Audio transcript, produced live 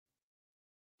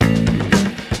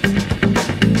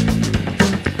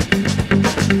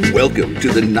Welcome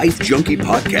to the Knife Junkie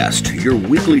podcast, your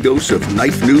weekly dose of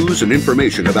knife news and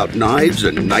information about knives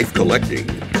and knife collecting.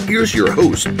 Here's your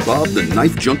host, Bob the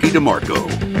Knife Junkie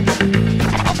DeMarco.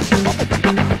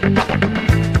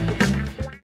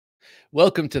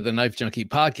 Welcome to the Knife Junkie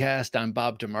podcast. I'm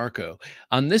Bob DeMarco.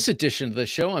 On this edition of the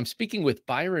show, I'm speaking with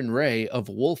Byron Ray of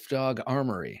Wolf Dog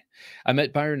Armory. I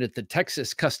met Byron at the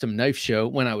Texas Custom Knife Show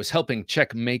when I was helping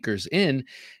check makers in,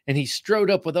 and he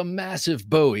strode up with a massive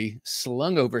Bowie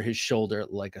slung over his shoulder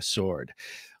like a sword.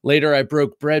 Later, I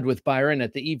broke bread with Byron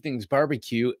at the evening's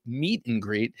barbecue meet and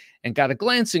greet and got a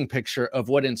glancing picture of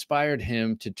what inspired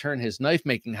him to turn his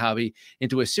knife-making hobby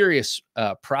into a serious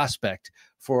prospect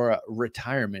for a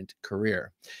retirement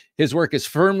career. His work is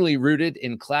firmly rooted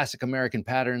in classic American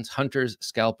patterns, hunters,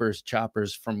 scalpers,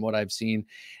 choppers, from what I've seen,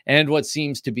 and what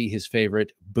seems to be his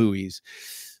favorite, Bowies.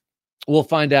 We'll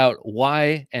find out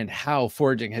why and how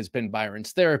forging has been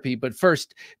Byron's therapy. But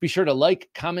first, be sure to like,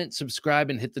 comment,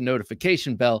 subscribe, and hit the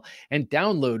notification bell, and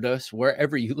download us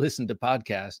wherever you listen to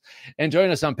podcasts. And join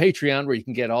us on Patreon, where you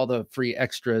can get all the free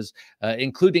extras,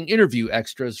 including interview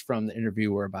extras from the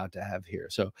interview we're about to have here.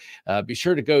 So be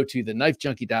sure to go to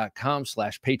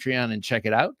TheKnifeJunkie.com/Patreon and check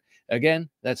it out. Again,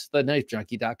 that's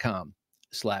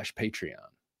TheKnifeJunkie.com/Patreon.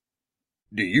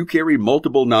 Do you carry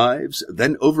multiple knives,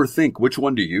 then overthink which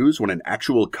one to use when an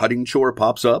actual cutting chore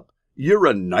pops up? You're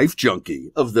a knife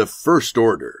junkie of the first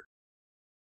order.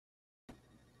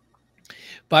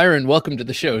 Byron, welcome to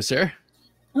the show, sir.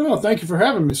 Oh, thank you for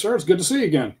having me, sir. It's good to see you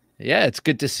again. Yeah, it's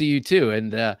good to see you too.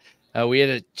 And we had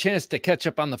a chance to catch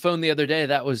up on the phone the other day.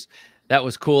 That was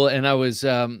cool. And I was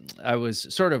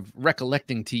sort of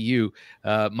recollecting to you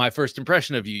my first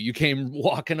impression of you. You came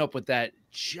walking up with that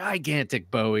gigantic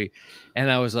Bowie,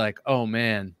 and I was like, oh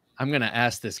man, I'm gonna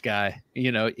ask this guy.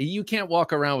 You know, you can't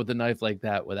walk around with a knife like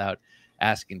that without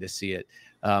asking to see it.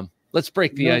 Let's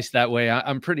break the ice that way.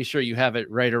 I'm pretty sure you have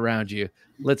it right around you.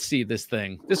 Let's see this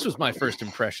thing. This was my first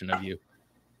impression of you.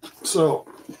 So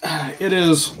it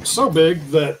is so big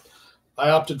that I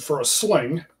opted for a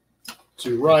sling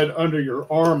to ride under your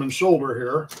arm and shoulder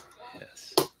here.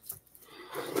 Yes.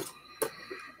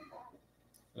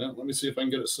 Let me see if I can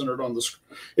get it centered on the screen.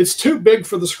 It's too big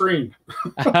for the screen.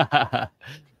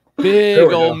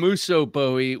 Big old Musso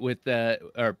Bowie with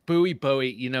or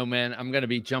Bowie. You know, man, I'm going to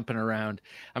be jumping around.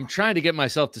 I'm trying to get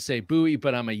myself to say Bowie,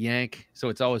 but I'm a Yank, so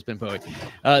it's always been Bowie.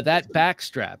 That back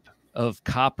strap of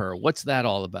copper, what's that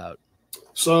all about?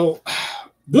 So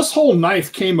this whole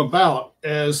knife came about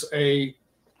as a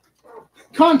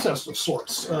contest of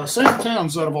sorts. Sam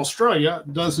Towns out of Australia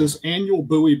does his annual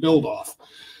Bowie build-off.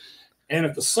 And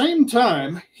at the same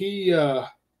time, he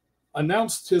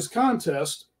announced his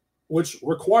contest, which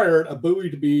required a Bowie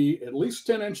to be at least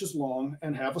 10 inches long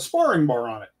and have a sparring bar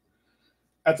on it.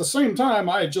 At the same time,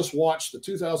 I had just watched the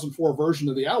 2004 version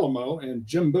of the Alamo, and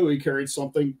Jim Bowie carried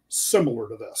something similar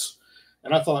to this.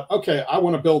 And I thought, okay, I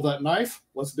want to build that knife.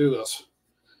 Let's do this.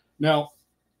 Now,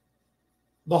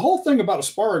 the whole thing about a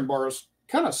sparring bar is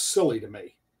kind of silly to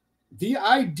me. The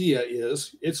idea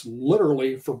is it's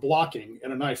literally for blocking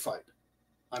in a knife fight.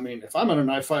 I mean, if I'm in a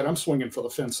knife fight, I'm swinging for the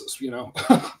fences, you know.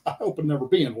 I hope I'd never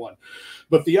be in one.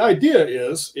 But the idea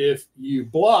is if you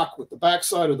block with the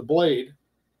backside of the blade,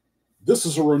 this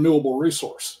is a renewable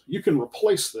resource. You can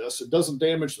replace this. It doesn't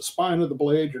damage the spine of the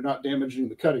blade. You're not damaging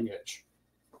the cutting edge.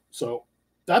 So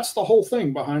that's the whole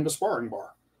thing behind a sparring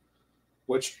bar,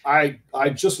 which I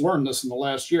just learned this in the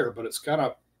last year, but it's kind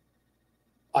of,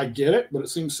 I get it, but it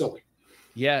seems silly.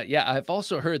 Yeah. I've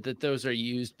also heard that those are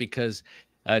used because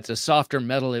it's a softer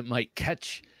metal. It might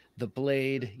catch the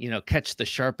blade, you know, catch the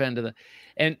sharp end of the,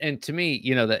 and to me,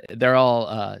 you know, that they're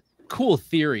all cool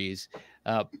theories.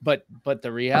 But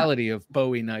the reality of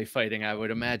Bowie knife fighting, I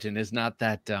would imagine, is not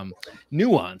that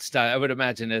nuanced. I would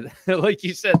imagine it, like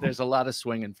you said, there's a lot of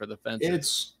swinging for the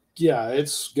fences.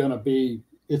 It's gonna be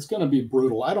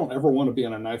brutal. I don't ever want to be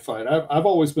in a knife fight. I've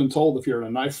always been told if you're in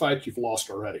a knife fight, you've lost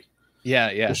already.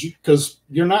 Yeah. Because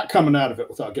you're not coming out of it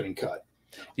without getting cut.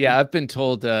 Yeah, I've been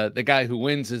told the guy who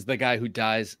wins is the guy who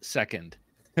dies second,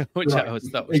 which I always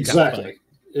thought was exactly.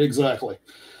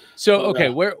 So, okay,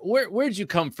 where'd you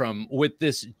come from with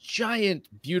this giant,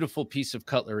 beautiful piece of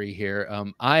cutlery here?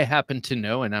 I happen to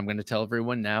know, and I'm going to tell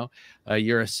everyone now,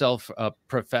 you're a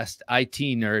self-professed IT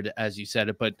nerd, as you said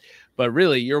it, but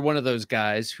really, you're one of those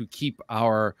guys who keep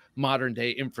our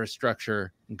modern-day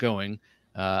infrastructure going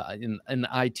in the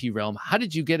IT realm. How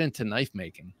did you get into knife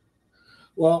making?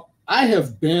 Well, I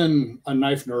have been a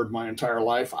knife nerd my entire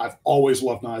life. I've always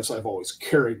loved knives. I've always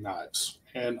carried knives.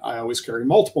 And I always carry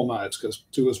multiple knives because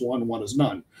 2 is 1, 1 is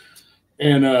none.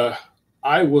 And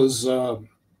I was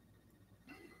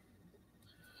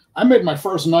I made my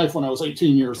first knife when I was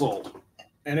 18 years old,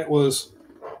 and it was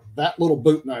that little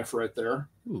boot knife right there.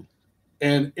 Ooh.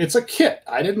 And it's a kit.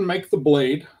 I didn't make the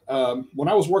blade. When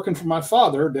I was working for my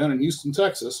father down in Houston,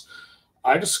 Texas,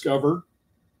 I discovered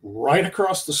right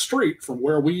across the street from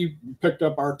where we picked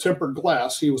up our tempered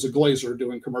glass, he was a glazer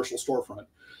doing commercial storefront,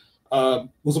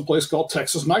 was a place called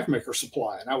Texas Knife Maker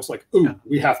Supply. And I was like, ooh,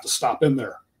 we have to stop in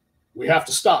there. We have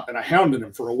to stop. And I hounded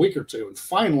him for a week or two. And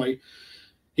finally,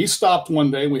 he stopped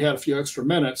one day. We had a few extra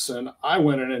minutes, and I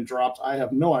went in and dropped, I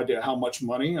have no idea how much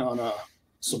money on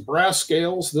some brass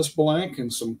scales, this blank,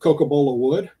 and some Coca-Cola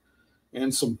wood,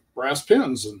 and some brass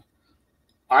pins. And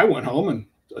I went home and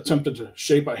attempted to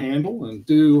shape a handle and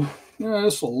do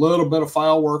just a little bit of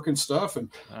file work and stuff. And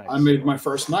nice. I made my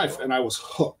first knife, and I was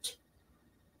hooked.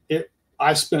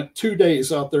 I spent 2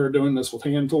 days out there doing this with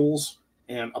hand tools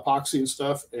and epoxy and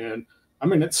stuff. And I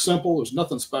mean, it's simple. There's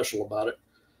nothing special about it.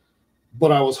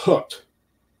 But I was hooked.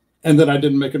 And then I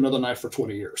didn't make another knife for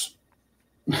 20 years.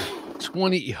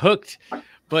 20 hooked,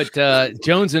 but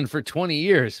jonesing for 20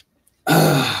 years.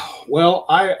 Well,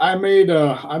 I made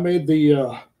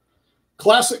the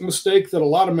classic mistake that a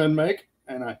lot of men make.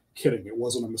 And I'm kidding, it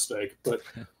wasn't a mistake, but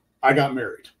I got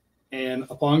married. And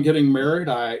upon getting married,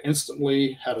 I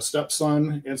instantly had a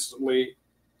stepson, instantly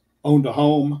owned a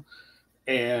home,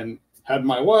 and had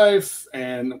my wife,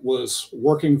 and was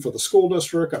working for the school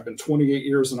district. I've been 28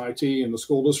 years in IT in the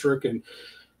school district, and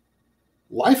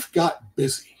life got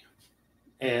busy.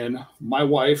 And my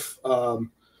wife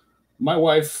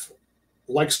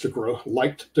liked to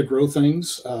grow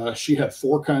things. She had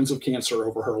 4 kinds of cancer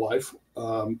over her life,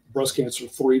 breast cancer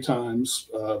 3 times.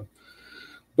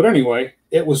 But anyway,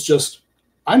 it was just,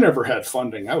 I never had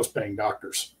funding. I was paying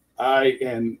doctors.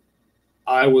 I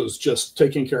was just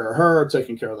taking care of her,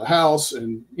 taking care of the house,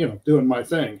 and, doing my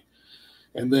thing.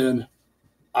 And then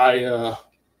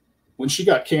when she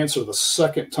got cancer the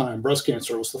second time, breast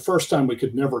cancer, it was the first time we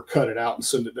could never cut it out and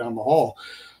send it down the hall.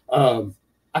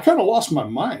 I kind of lost my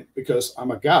mind because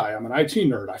I'm a guy, I'm an IT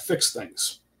nerd. I fix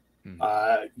things.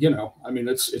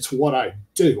 It's what I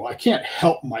do. I can't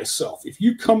help myself. If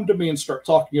you come to me and start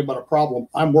talking about a problem,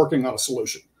 I'm working on a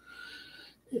solution.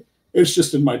 It's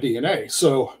just in my DNA.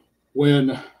 So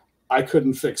when I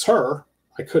couldn't fix her,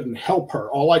 I couldn't help her.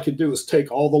 All I could do is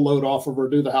take all the load off of her,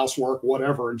 do the housework,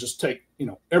 whatever, and just take,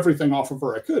 everything off of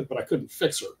her I could, but I couldn't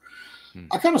fix her.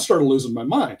 I kind of started losing my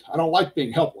mind. I don't like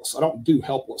being helpless. I don't do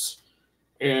helpless.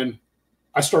 And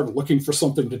I started looking for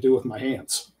something to do with my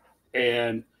hands.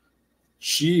 And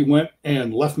she went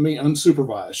and left me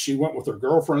unsupervised. She went with her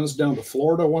girlfriends down to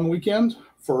Florida one weekend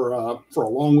for a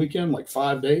long weekend, like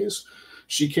 5 days.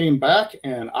 She came back,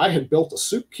 and I had built a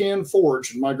soup can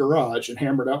forge in my garage and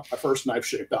hammered out my first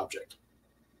knife-shaped object.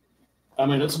 I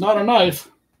mean, it's not a knife.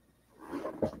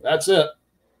 That's it.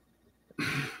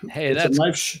 Hey,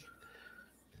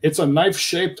 it's a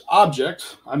knife-shaped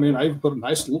object. I mean, I put a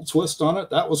nice little twist on it.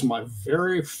 That was my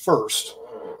very first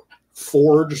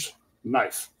forged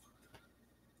knife.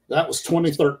 That was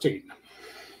 2013.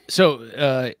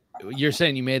 So you're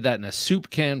saying you made that in a soup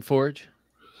can forge?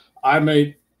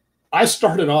 I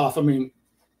started off, the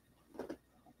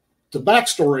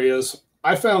backstory is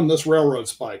I found this railroad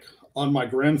spike on my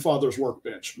grandfather's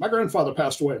workbench. My grandfather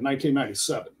passed away in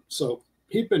 1997, so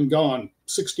he'd been gone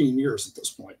 16 years at this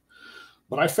point.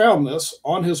 But I found this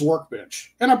on his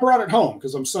workbench, and I brought it home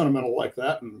because I'm sentimental like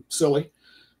that and silly.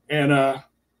 And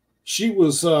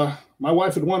my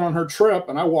wife had went on her trip,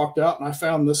 and I walked out and I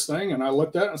found this thing, and I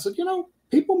looked at it and I said,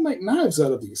 people make knives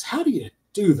out of these. How do you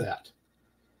do that?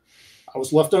 I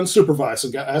was left unsupervised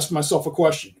and asked myself a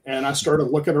question, and I started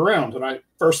looking around, and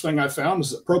first thing I found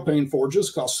is that propane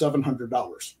forges cost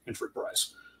 $700 entry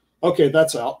price. Okay,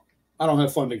 that's out. I don't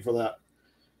have funding for that.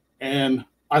 And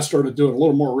I started doing a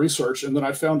little more research, and then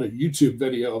I found a YouTube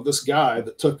video of this guy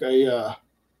that took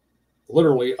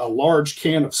literally a large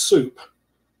can of soup,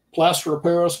 plaster of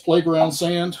Paris, playground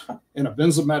sand, and a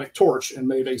benzomatic torch, and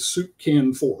made a soup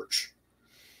can forge.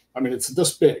 I mean, it's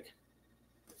this big.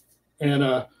 And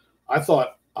I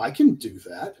thought, I can do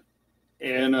that.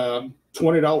 And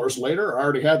 $20 later, I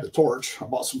already had the torch. I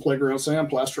bought some playground sand,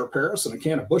 plaster of Paris, and a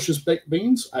can of Bush's baked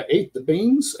beans. I ate the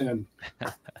beans, and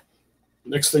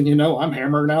next thing you know, I'm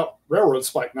hammering out railroad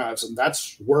spike knives. And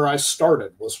that's where I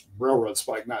started, was railroad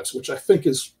spike knives, which I think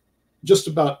is just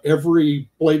about every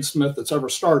bladesmith that's ever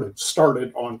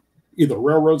started on either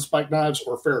railroad spike knives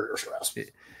or farrier's rasp.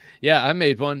 Yeah, I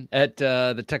made one at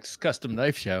the Texas Custom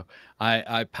Knife Show.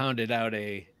 I pounded out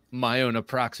my own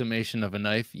approximation of a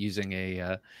knife using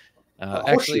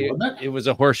actually it was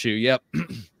a horseshoe. Yep.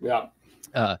 Yeah.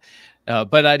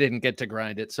 But I didn't get to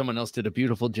grind it. Someone else did a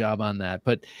beautiful job on that.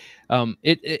 But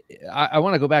I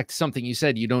want to go back to something you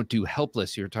said. You don't do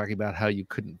helpless. You were talking about how you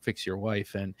couldn't fix your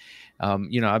wife. And,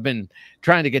 I've been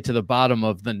trying to get to the bottom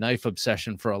of the knife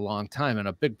obsession for a long time. And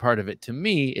a big part of it to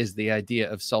me is the idea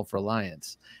of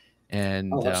self-reliance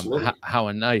and how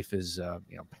a knife is,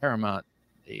 paramount.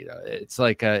 It's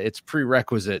like it's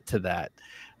prerequisite to that,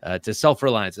 to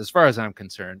self-reliance, as far as I'm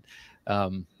concerned.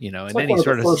 And like any one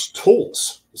sort of the first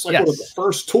tools. It's like one of the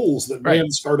first tools that right. man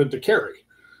started to carry.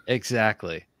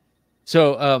 Exactly.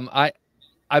 So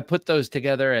I put those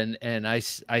together, and I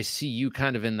see you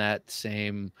kind of in that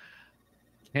same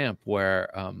camp where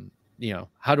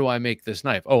how do I make this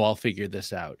knife? Oh, I'll figure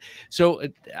this out. So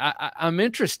I'm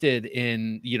interested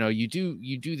in you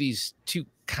do these two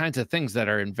kinds of things that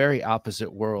are in very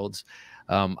opposite worlds,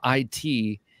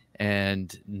 IT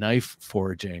and knife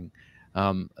forging.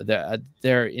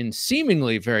 They're in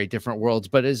seemingly very different worlds,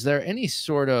 but is there any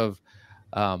sort of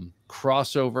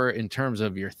crossover in terms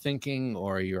of your thinking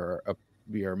or your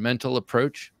mental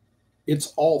approach?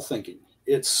 It's all thinking.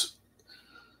 It's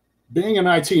being an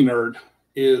IT nerd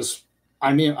is,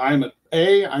 I'm at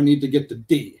A, I need to get to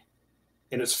D,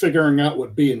 and it's figuring out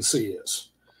what B and C is.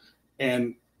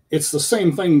 And it's the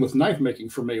same thing with knife making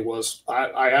for me. Was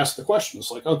I asked the question,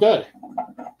 it's like, okay,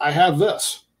 I have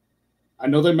this. I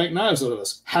know they make knives out of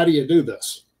this. How do you do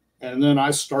this? And then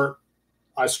I start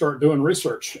doing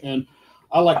research. And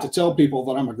I like to tell people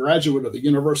that I'm a graduate of the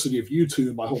University of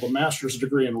YouTube. I hold a master's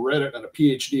degree in Reddit and a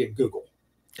PhD in Google.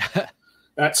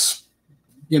 That's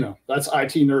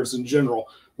IT nerds in general.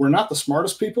 We're not the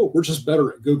smartest people. We're just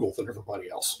better at Google than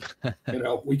everybody else.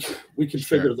 We can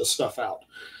figure this stuff out.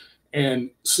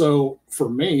 And so for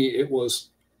me, it was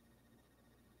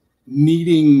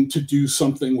needing to do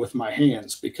something with my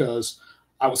hands, because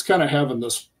I was kind of having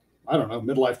this, I don't know,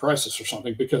 midlife crisis or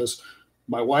something, because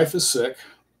my wife is sick.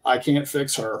 I can't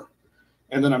fix her.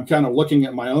 And then I'm kind of looking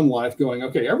at my own life going,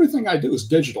 okay, everything I do is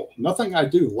digital. Nothing I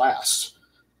do lasts.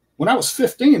 When I was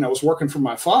 15, I was working for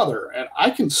my father, and I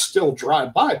can still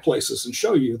drive by places and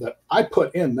show you that I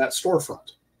put in that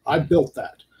storefront. I built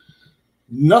that.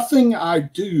 Nothing I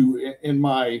do in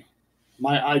my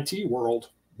IT world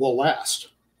will last.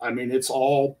 I mean, it's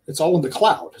all in the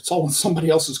cloud. It's all in somebody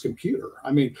else's computer.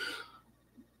 I mean,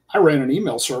 I ran an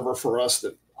email server for us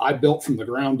that I built from the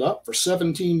ground up for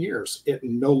 17 years. It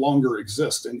no longer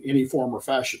exists in any form or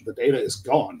fashion. The data is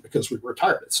gone because we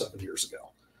retired it 7 years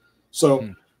ago. So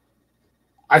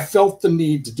I felt the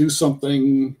need to do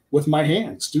something with my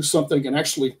hands, do something and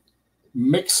actually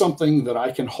make something that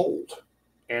I can hold.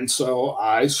 And so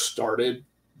I started,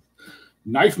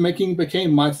 knife making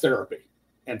became my therapy.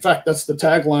 In fact, that's the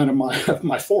tagline of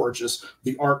my forge, is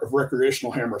the art of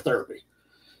recreational hammer therapy.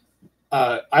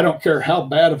 I don't care how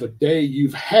bad of a day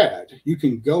you've had. You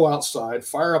can go outside,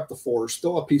 fire up the forge,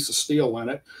 throw a piece of steel in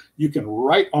it. You can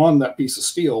write on that piece of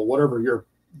steel whatever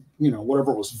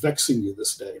whatever was vexing you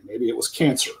this day. Maybe it was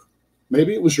cancer.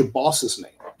 Maybe it was your boss's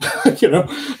name,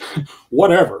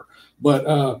 whatever.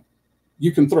 But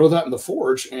you can throw that in the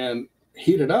forge and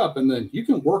heat it up, and then you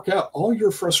can work out all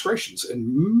your frustrations.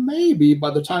 And maybe by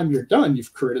the time you're done,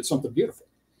 you've created something beautiful.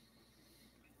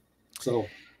 So,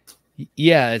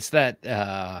 yeah, it's that,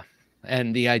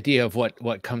 and the idea of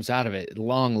what comes out of it,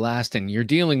 long lasting. You're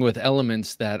dealing with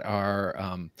elements that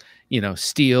are,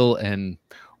 steel and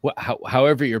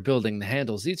however you're building the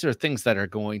handles. These are things that are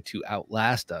going to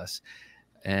outlast us.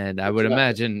 And I would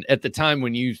imagine at the time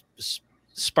when you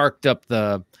sparked up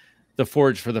the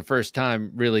forge for the first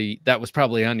time, really, that was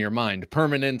probably on your mind,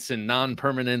 permanence and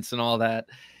non-permanence and all that.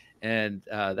 And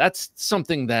that's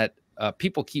something that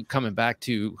people keep coming back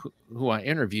to who I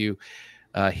interview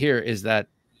here, is that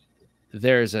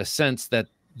there's a sense that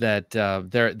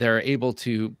they're able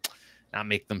to not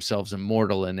make themselves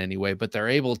immortal in any way, but they're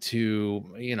able to,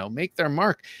 make their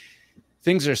mark.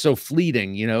 Things are so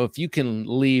fleeting, if you can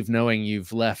leave knowing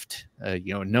you've left, a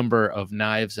number of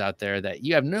knives out there that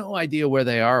you have no idea where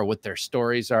they are, what their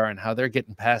stories are, and how they're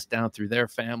getting passed down through their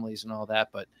families and all that.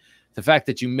 But the fact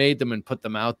that you made them and put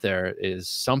them out there is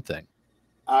something.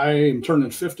 I am turning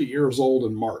 50 years old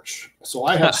in March. So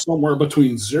I have somewhere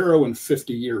between 0 and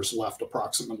 50 years left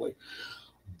approximately.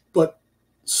 But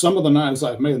some of the knives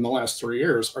I've made in the last 3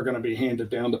 years are going to be handed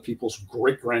down to people's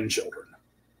great-grandchildren.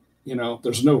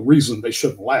 There's no reason they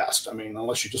shouldn't last. I mean,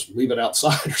 unless you just leave it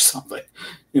outside or something,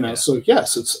 Yeah. So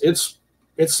yes, it's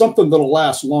something that'll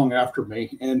last long after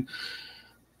me. And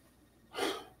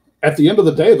at the end of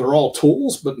the day, they're all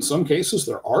tools, but in some cases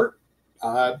they're art.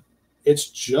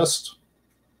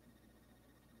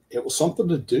 It was something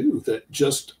to do that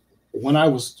just when I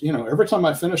was, every time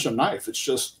I finish a knife, it's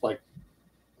just like,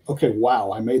 okay,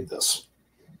 wow, I made this.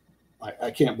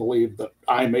 I can't believe that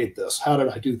I made this. How did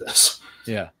I do this?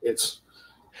 Yeah. It's,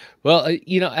 Well,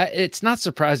 you know, it's not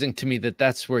surprising to me that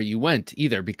that's where you went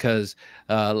either, because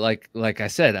like I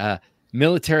said,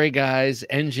 military guys,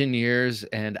 engineers,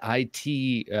 and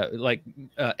IT,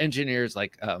 engineers,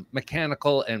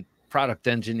 mechanical and product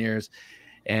engineers,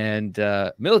 and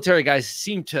military guys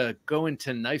seem to go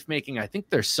into knife making. I think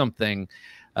there's something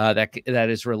that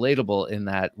is relatable in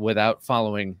that without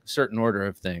following certain order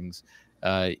of things,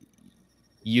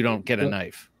 you don't get a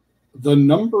knife. the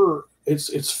number,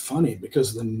 it's funny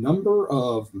because the number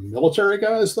of military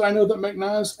guys that I know that make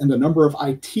knives and the number of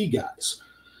IT guys,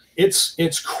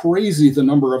 it's crazy the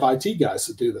number of IT guys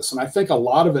that do this. And I think a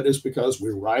lot of it is because we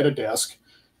ride a desk.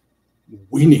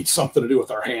 We need something to do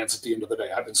with our hands at the end of the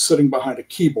day. I've been sitting behind a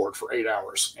keyboard for 8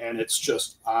 hours and it's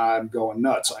just, I'm going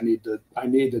nuts. I need to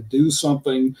do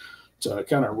something to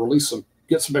kind of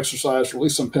get some exercise,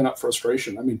 release some pent up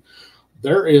frustration. I mean,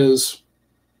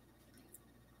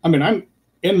 I'm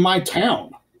in my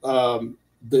town.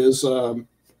 There's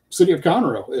City of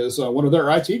Conroe is one of their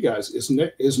IT guys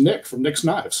is Nick from Nick's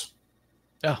Knives.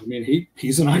 Oh. I mean,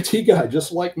 he's an IT guy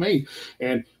just like me.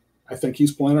 And I think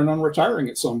he's planning on retiring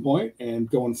at some point and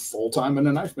going full-time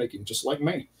into knife making, just like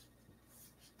me.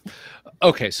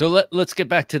 Okay, so let's get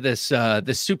back to this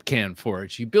the soup can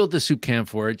forge. You build the soup can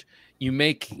forge. You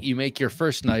make your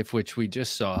first knife, which we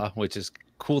just saw, which is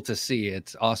cool to see.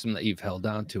 It's awesome that you've held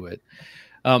on to it.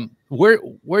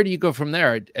 Where do you go from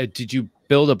there? Did you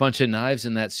build a bunch of knives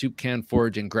in that soup can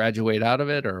forge and graduate out of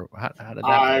it, or how did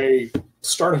that work?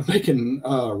 Started making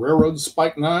railroad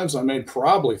spike knives. I made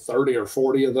probably 30 or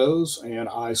 40 of those, and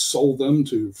I sold them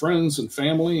to friends and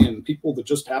family and people that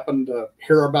just happened to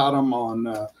hear about them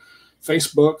on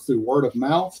Facebook through word of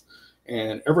mouth.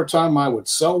 And every time I would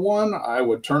sell one, I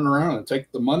would turn around and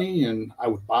take the money and I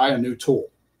would buy a new tool.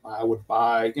 I would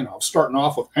buy, starting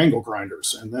off with angle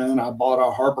grinders, and then I bought a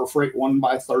Harbor Freight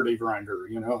 1x30 grinder.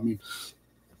 I mean,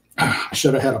 I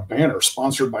should have had a banner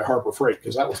sponsored by Harbor Freight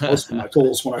because that was most of my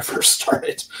tools when I first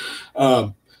started.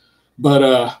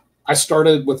 But I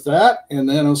started with that, and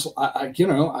then I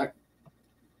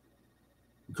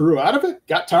grew out of it,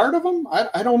 got tired of them.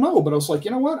 I don't know, but I was like, you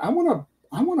know what? I want to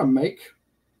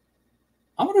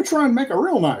try and make a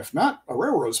real knife, not a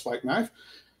railroad spike knife.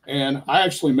 And I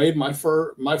actually made my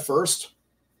first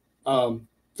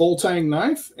full tang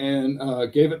knife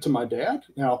and gave it to my dad.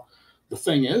 Now, the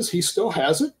thing is, he still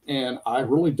has it, and I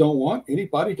really don't want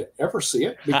anybody to ever see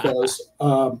it because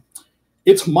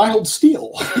it's mild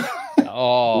steel.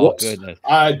 Oh, goodness.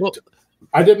 I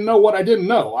didn't know what I didn't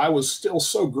know. I was still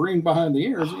so green behind the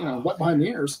ears, wet behind the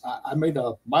ears. I made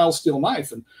a mild steel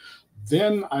knife, and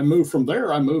then I moved from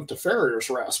there. I moved to farrier's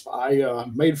rasp. I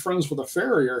made friends with a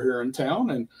farrier here in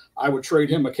town, and I would trade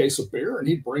him a case of beer, and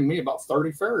he'd bring me about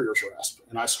 30 farrier's rasp,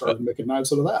 and I started making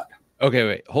knives out of that. Okay,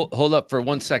 wait, hold up for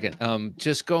 1 second.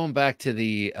 Just going back to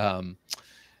the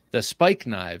spike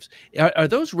knives. Are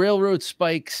those railroad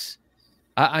spikes?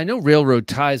 I know railroad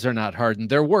ties are not hardened.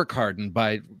 They're work hardened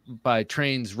by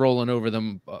trains rolling over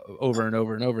them over and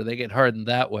over and over. They get hardened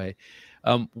that way.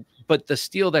 But the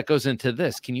steel that goes into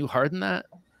this, can you harden that?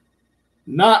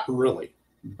 Not really.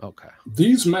 Okay.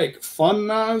 These make fun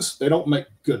knives. They don't make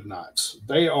good knives.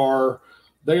 They are,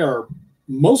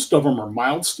 most of them are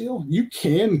mild steel. You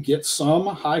can get some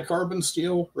high carbon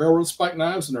steel railroad spike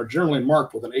knives, and they're generally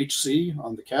marked with an HC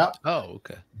on the cap. Oh,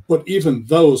 okay. But even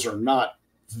those are not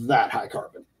that high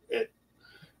carbon.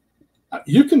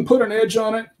 You can put an edge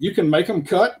on it. You can make them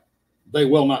cut. They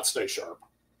will not stay sharp.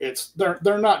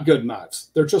 They're not good knives.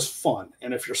 They're just fun.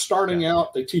 And if you're starting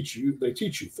out, they teach you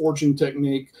forging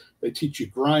technique. They teach you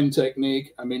grind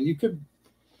technique. I mean, you can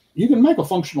make a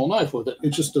functional knife with it.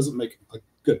 It just doesn't make a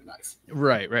good knife.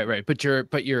 Right.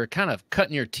 But you're kind of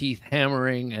cutting your teeth,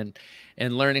 hammering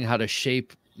and learning how to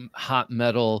shape hot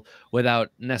metal without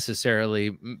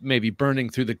necessily maybe burning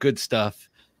through the good stuff.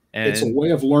 And it's a way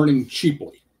of learning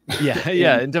cheaply.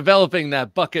 Yeah. And developing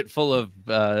that bucket full of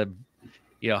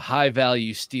high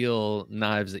value steel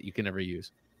knives that you can never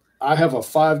use. I have a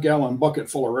 5-gallon bucket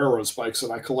full of railroad spikes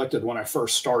that I collected when I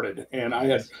first started. And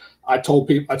I told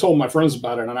my friends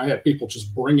about it, and I had people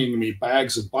just bringing me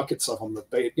bags and buckets of them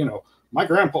that my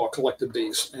grandpa collected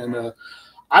these, and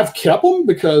I've kept them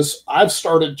because I've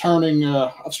started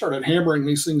hammering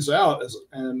these things out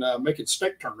and making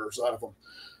steak turners out of them.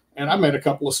 And I made a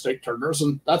couple of steak turners,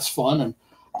 and that's fun. And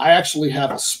I actually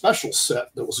have a special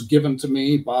set that was given to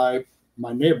me by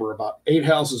my neighbor about 8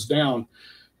 houses down,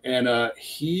 and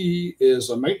he is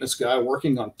a maintenance guy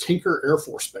working on Tinker Air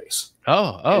Force Base.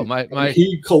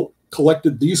 He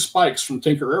collected these spikes from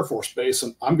Tinker Air Force Base,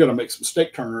 and I'm going to make some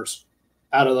steak turners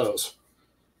out of those.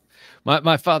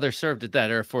 My father served at that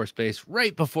Air Force base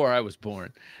right before I was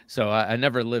born, so I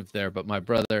never lived there. But my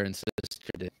brother and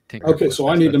sister did. Okay, so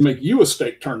I need to make you a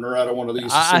steak turner out of one of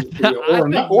these, or a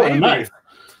knife,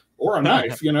 or a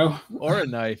knife, you know, or a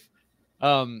knife.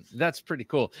 That's pretty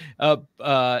cool.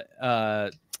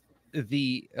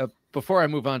 Before I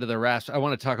move on to the rasp, I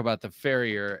want to talk about the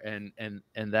farrier and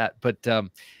that. But I'm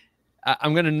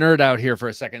going to nerd out here for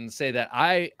a second and say that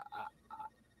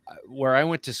where I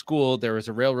went to school, there was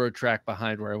a railroad track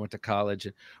behind where I went to college,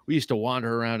 and we used to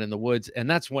wander around in the woods. And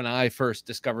that's when I first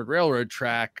discovered railroad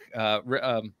track,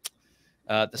 the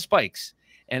spikes.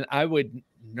 And I would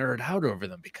nerd out over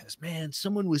them because, man,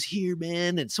 someone was here,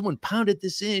 man, and someone pounded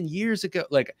this in years ago.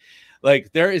 Like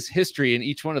there is history in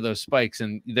each one of those spikes,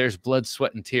 and there's blood,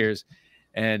 sweat, and tears.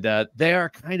 And they are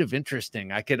kind of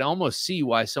interesting. I could almost see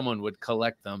why someone would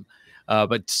collect them.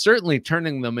 But certainly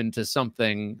turning them into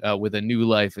something with a new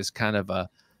life is kind of a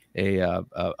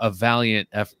valiant,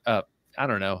 I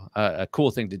don't know, a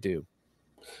cool thing to do.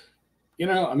 You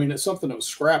know, I mean, it's something that was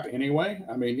scrap anyway.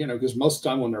 I mean, you know, because most of the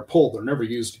time when they're pulled, they're never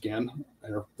used again.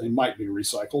 They might be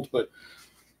recycled, but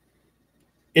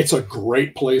it's a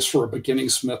great place for a beginning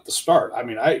smith to start. I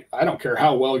mean, I don't care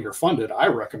how well you're funded. I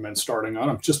recommend starting on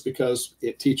them just because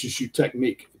it teaches you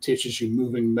technique. It teaches you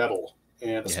moving metal.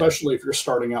 And especially if you're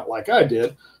starting out like I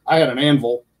did, I had an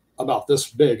anvil about this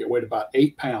big. It weighed about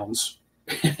 8 pounds.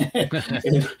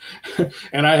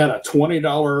 and I had a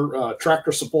 $20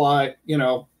 Tractor Supply, you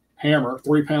know, hammer,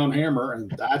 3-pound hammer.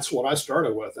 And that's what I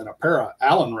started with. And a pair of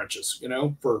Allen wrenches, you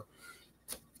know,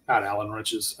 not Allen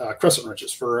wrenches, crescent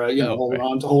wrenches for,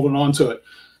 holding on to it.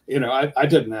 You know, I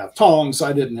didn't have tongs.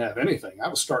 I didn't have anything. I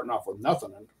was starting off with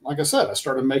nothing. And like I said, I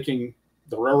started making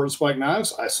the railroad spike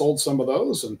knives. I sold some of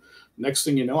those, and next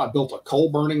thing you know, I built a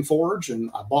coal burning forge, and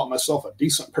I bought myself a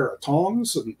decent pair of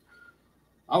tongs, and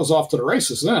I was off to the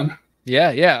races then.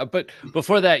 Yeah. But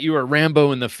before that, you were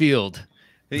Rambo in the field,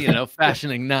 you know,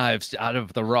 fashioning knives out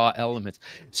of the raw elements.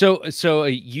 So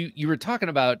you were talking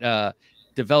about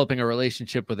developing a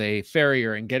relationship with a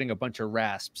farrier and getting a bunch of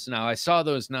rasps. Now, I saw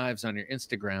those knives on your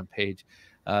Instagram page,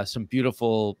 some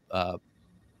beautiful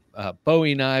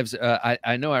Bowie knives.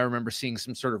 I know I remember seeing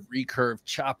some sort of recurve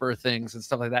chopper things and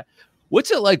stuff like that.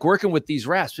 What's it like working with these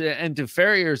rasps? And do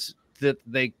farriers that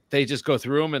they just go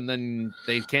through them and then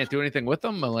they can't do anything with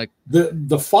them? Like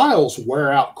the files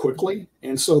wear out quickly,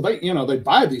 and so they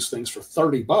buy these things for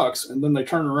 $30 and then they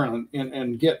turn around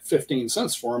and get 15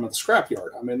 cents for them at the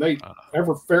scrapyard. I mean,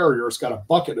 every farrier's got a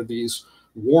bucket of these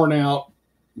worn out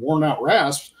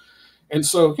rasps. And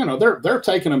so, you know, they're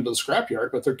taking them to the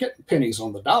scrapyard, but they're getting pennies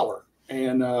on the dollar.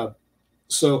 And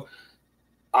so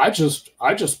I just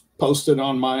posted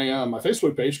on my my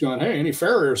Facebook page going, hey, any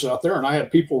farriers out there? And I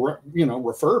had people,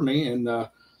 refer me, and I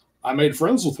made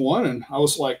friends with one. And I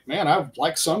was like, man, I'd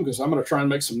like some because I'm going to try and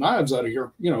make some knives out of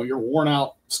your worn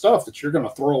out stuff that you're going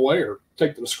to throw away or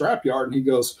take to the scrapyard. And he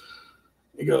goes,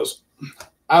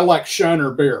 I like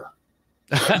Shiner beer.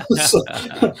 So,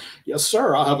 yes,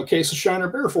 sir. I'll have a case of Shiner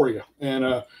beer for you.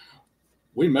 And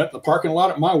we met in the parking lot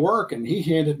at my work, and he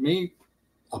handed me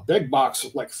a big box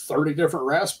with like 30 different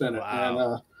rasps in it.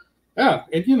 Wow. And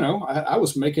and I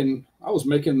was making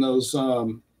those. I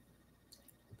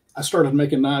started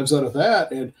making knives out of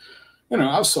that, and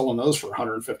I was selling those for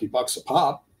 $150 a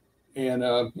pop, and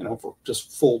for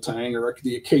just full tang or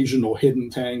the occasional hidden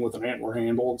tang with an antler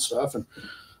handle and stuff, and.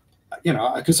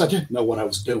 Because I didn't know what I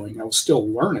was doing. I was still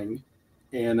learning.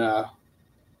 And I'm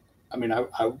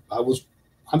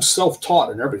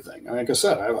self-taught in everything. Like I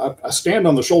said, I stand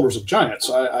on the shoulders of giants.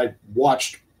 I've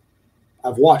watched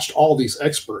all these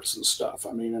experts and stuff.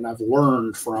 I mean, and I've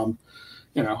learned from,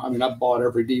 I've bought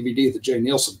every DVD that Jay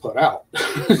Nielsen put out.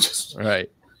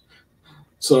 Right.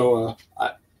 So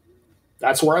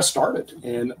that's where I started.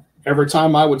 And every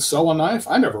time I would sell a knife,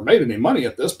 I never made any money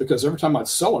at this because every time I'd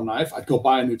sell a knife, I'd go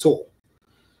buy a new tool,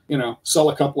 sell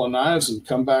a couple of knives and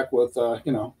come back with,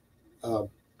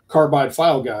 carbide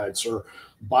file guides or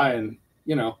buying,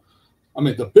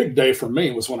 the big day for me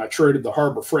was when I traded the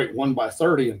Harbor Freight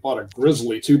 1x30 and bought a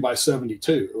Grizzly 2x72.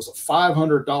 It was a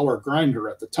 $500 grinder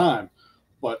at the time,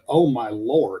 but oh my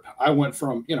Lord, I went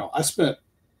from,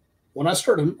 when I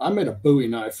started, I made a Bowie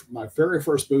knife. My very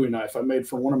first Bowie knife I made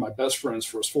for one of my best friends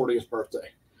for his 40th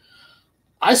birthday.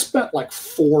 I spent like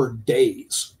 4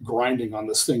 days grinding on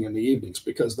this thing in the evenings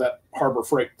because that Harbor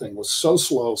Freight thing was so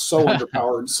slow, so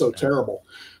underpowered, and so terrible.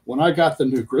 When I got the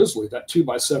new Grizzly, that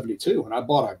 2x72, and I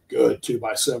bought a good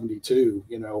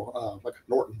 2x72, like a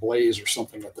Norton Blaze or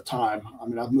something at the time. I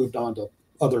mean, I've moved on to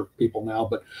other people now,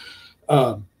 but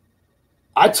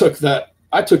I took that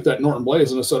Norton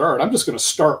Blaze and I said, all right, I'm just going to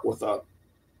start with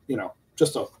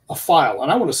just a file,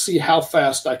 and I want to see how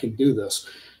fast I can do this.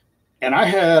 And I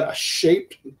had a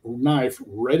shaped knife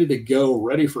ready to go,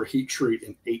 ready for heat treat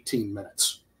in 18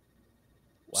 minutes.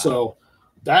 Wow. So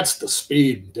that's the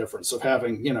speed difference of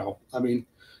having, I mean,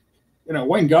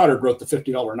 Wayne Goddard wrote the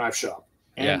 $50 Knife Shop.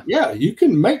 And yeah, you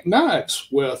can make knives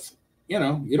with, you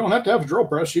don't have to have a drill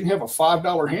press. You can have a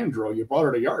 $5 hand drill you bought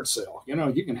at a yard sale.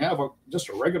 You can have just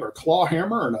a regular claw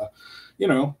hammer and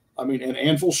an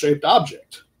anvil shaped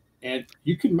object, and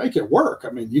you can make it work. I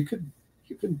mean, you could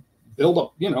build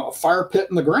up, a fire pit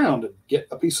in the ground and get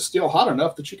a piece of steel hot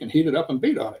enough that you can heat it up and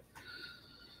beat on it.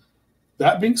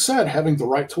 That being said, having the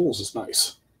right tools is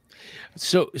nice.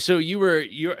 So you're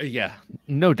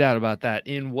no doubt about that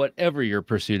in whatever your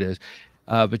pursuit is.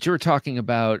 But you were talking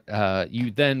about,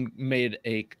 you then made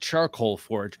a charcoal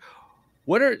forge.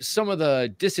 What are some of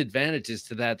the disadvantages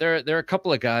to that? There are a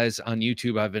couple of guys on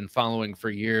YouTube I've been following for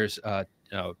years.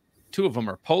 Two of them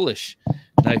are Polish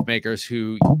knife makers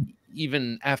who,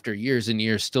 even after years and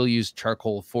years, still use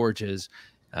charcoal forges.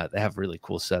 They have really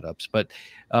cool setups. But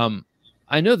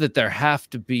I know that there have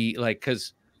to be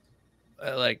because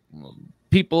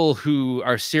people who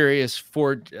are serious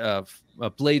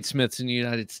bladesmiths in the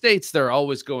United States, they're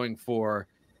always going for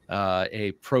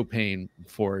a propane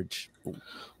forge.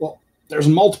 Well, there's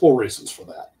multiple reasons for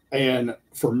that. And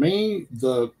for me,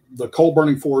 the coal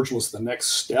burning forge was the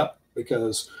next step,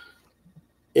 because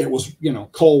it was,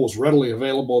 coal was readily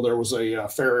available. There was a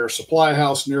fair air supply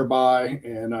house nearby,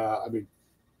 and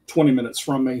 20 minutes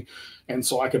from me. And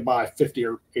so I could buy 50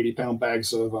 or 80 pound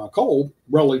bags of coal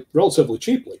relatively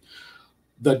cheaply.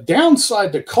 The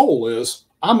downside to coal is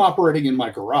I'm operating in my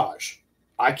garage.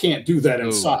 I can't do that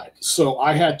inside. So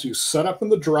I had to set up in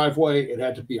the driveway. It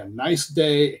had to be a nice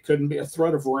day. It couldn't be a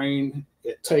threat of rain.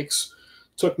 It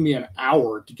took me an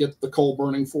hour to get the coal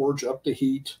burning forge up to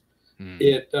heat.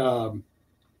 It's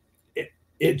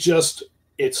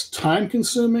time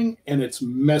consuming and it's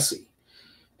messy.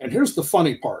 And here's the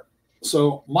funny part.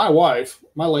 So my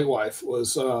late wife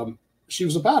she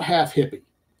was about half hippie.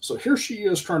 So here she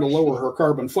is trying to lower her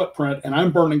carbon footprint, and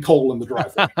I'm burning coal in the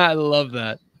driveway. I love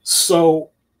that. So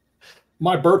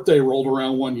my birthday rolled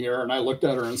around one year, and I looked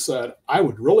at her and said, I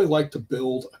would really like to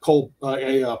build a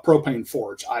propane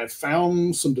forge. I have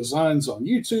found some designs on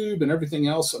YouTube and everything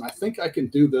else, and I think I can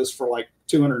do this for like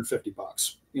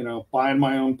 $250. Buying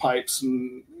my own pipes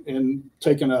and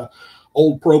taking a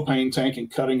old propane tank and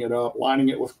cutting it up, lining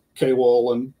it with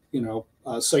K-wool and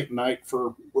Satanite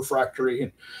for refractory.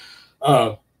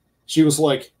 And she was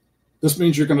like, "This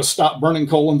means you're going to stop burning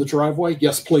coal in the driveway?"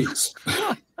 "Yes, please."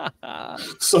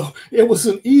 So it was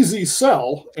an easy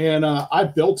sell, and I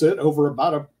built it over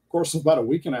about a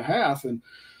week and a half. And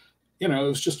it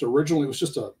was just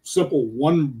a simple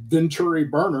one Venturi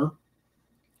burner,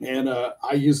 and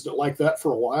I used it like that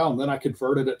for a while, and then I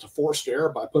converted it to forced air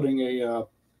by putting a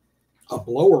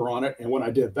blower on it. And when I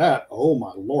did that, oh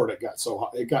my Lord, it got so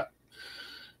hot.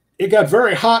 It got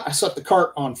very hot. I set the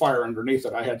cart on fire underneath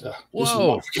it. I had to do some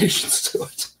modifications to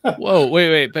it. Whoa,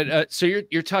 wait. But so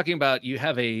you're talking about, you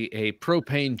have a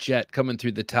propane jet coming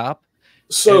through the top.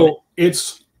 So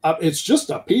it's just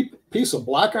a piece of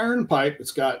black iron pipe.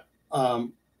 It's got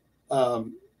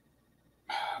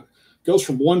goes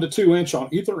from 1 to 2 inch on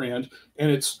either end,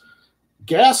 and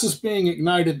gas is being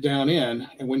ignited down in.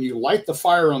 And when you light the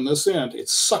fire on this end,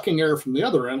 it's sucking air from the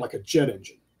other end like a jet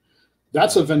engine.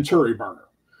 That's a Venturi burner.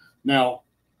 Now,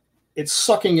 it's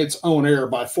sucking its own air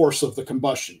by force of the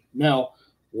combustion. Now,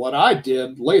 what I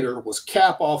did later was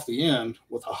cap off the end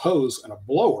with a hose and a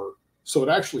blower, so it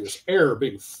actually is air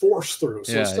being forced through.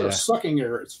 So instead of sucking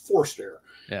air, it's forced air.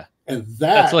 Yeah. And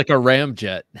that's like a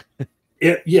ramjet.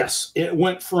 It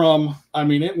went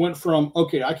from,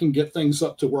 okay, I can get things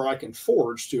up to where I can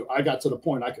forge, to I got to the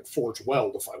point I could forge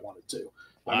weld if I wanted to.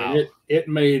 Wow. It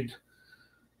made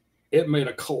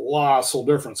a colossal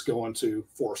difference going to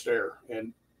forced air.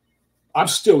 And I'm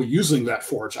still using that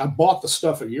forge. I bought the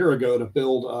stuff a year ago to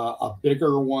build a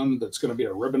bigger one that's going to be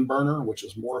a ribbon burner, which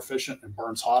is more efficient and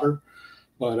burns hotter.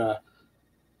 But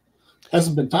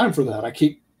hasn't been time for that. I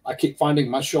keep finding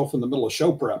myself in the middle of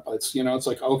show prep. It's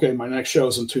like, okay, my next show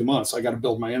is in 2 months. I got to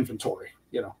build my inventory,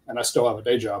 and I still have a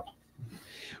day job.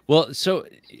 Well, so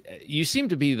you seem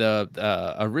to be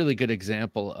a really good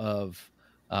example of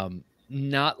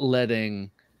not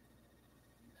letting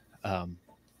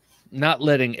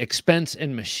expense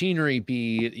and machinery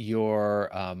be your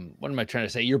what am I trying to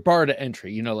say? Your bar to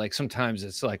entry. Like sometimes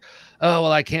it's like, oh,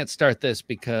 well, I can't start this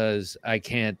because I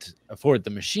can't afford the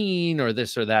machine or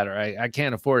this or that, or I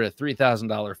can't afford a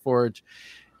 $3,000 forge.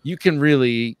 You can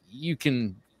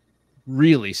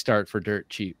really start for dirt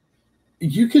cheap.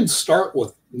 You can start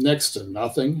with next to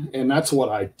nothing, and that's what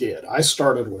I did. I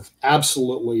started with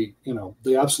absolutely,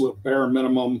 the absolute bare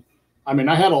minimum. I mean,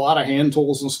 I had a lot of hand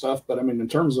tools and stuff, but I mean, in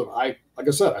terms of, like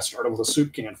I said, I started with a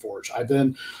soup can forge.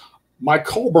 My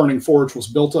coal burning forge was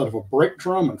built out of a brake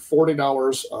drum and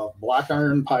 $40 of black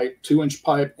iron pipe, 2-inch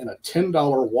pipe, and a $10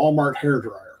 Walmart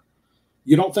hairdryer.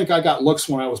 You don't think I got looks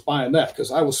when I was buying that,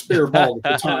 because I was spare bald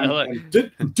at the time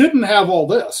and didn't have all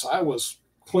this. I was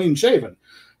clean shaven,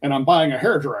 and I'm buying a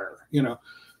hairdryer,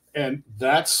 and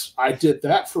I did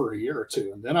that for a year or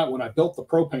two. And then when I built the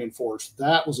propane forge,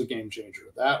 that was a game changer.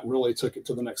 That really took it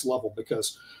to the next level,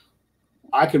 because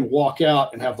I can walk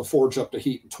out and have the forge up to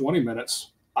heat in 20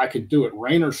 minutes. I could do it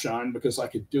rain or shine, because I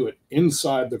could do it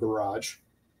inside the garage.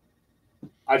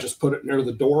 I just put it near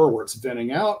the door where it's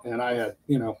venting out, and I had,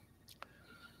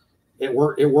 it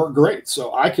worked great.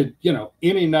 So I could,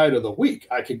 any night of the week,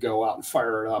 I could go out and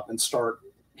fire it up and start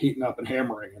heating up and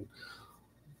hammering. And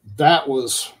that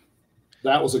was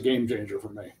a game changer for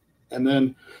me. And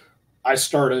then every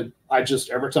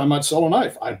time I'd sell a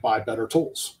knife, I'd buy better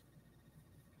tools.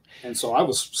 And so I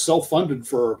was self-funded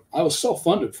for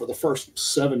the first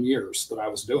 7 years that I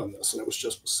was doing this. And it was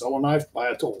just sell a knife, buy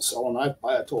a tool, sell a knife,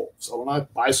 buy a tool, sell a knife,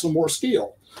 buy some more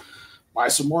steel, buy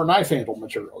some more knife handle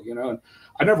material, and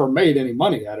I never made any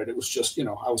money at it. It was just,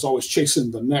 I was always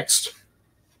chasing the next,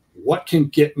 what can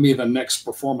get me the next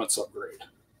performance upgrade.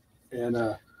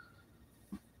 And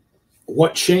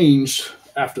what changed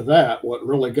after that, what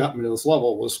really got me to this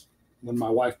level, was when my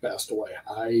wife passed away.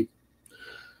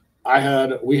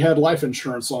 We had life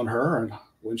insurance on her, and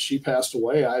when she passed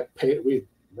away, we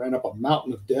ran up a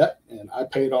mountain of debt, and I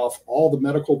paid off all the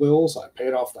medical bills. I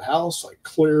paid off the house. I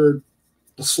cleared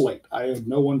the slate. I had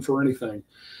no one for anything.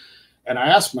 And I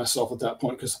asked myself at that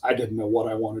point, because I didn't know what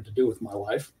I wanted to do with my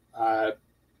life. I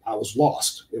was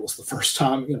lost. It was the first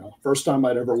time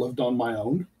I'd ever lived on my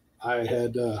own.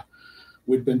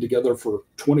 We'd been together for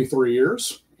 23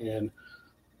 years, and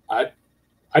I'd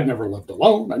never lived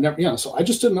alone. So I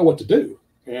just didn't know what to do.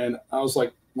 And I was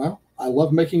like, well, I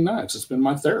love making knives. It's been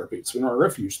my therapy. It's been my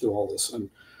refuge through all this. And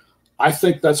I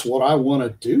think that's what I want to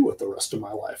do with the rest of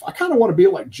my life. I kind of want to be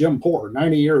like Jim Poor,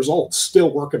 90 years old,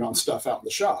 still working on stuff out in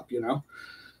the shop,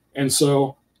 And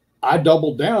so I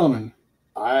doubled down, and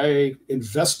I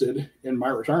invested in my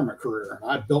retirement career. And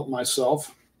I built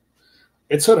myself.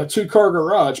 It's at a 2-car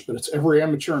garage, but it's every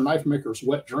amateur knife maker's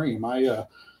wet dream. I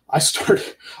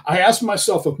asked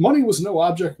myself, if money was no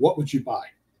object, what would you buy?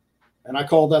 And I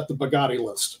called that the Bugatti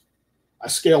list. I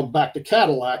scaled back to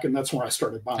Cadillac, and that's when I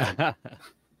started buying.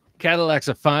 Cadillac's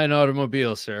a fine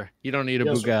automobile, sir. You don't need a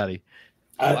Bugatti.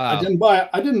 I didn't buy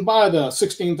the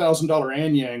 $16,000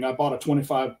 Anyang. I bought a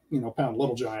 25 pound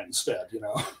Little Giant instead.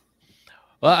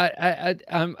 Well,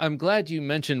 I'm glad you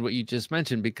mentioned what you just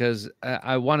mentioned, because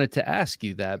I wanted to ask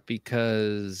you that,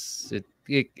 because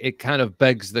it kind of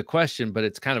begs the question, but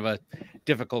it's kind of a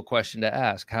difficult question to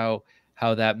ask, how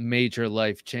that major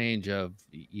life change of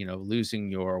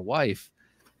losing your wife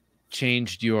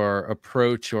changed your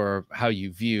approach or how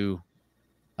you view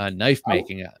knife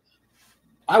making.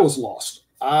 I was lost.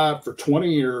 For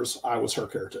 20 years, I was her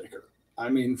caretaker. I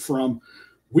mean,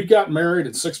 we got married,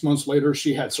 and 6 months later,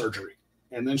 she had surgery.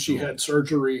 And then she had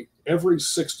surgery every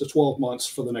 6 to 12 months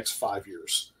for the next 5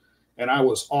 years. And I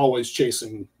was always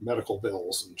chasing medical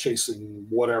bills and chasing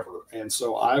whatever. And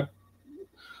so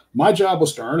my job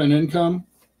was to earn an income,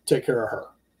 take care of her.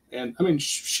 And I mean,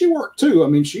 she worked too. I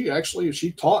mean, she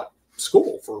taught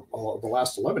school for the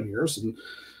last 11 years, and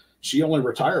she only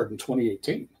retired in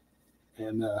 2018.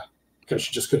 And because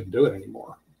she just couldn't do it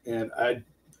anymore. And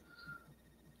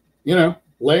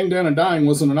laying down and dying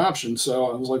wasn't an option.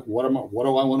 So I was like, what do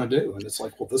I want to do? And it's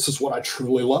like, well, this is what I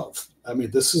truly love. I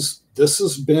mean, this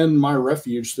has been my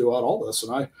refuge throughout all this.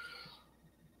 And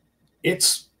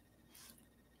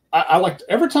I like,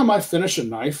 every time I finish a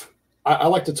knife, I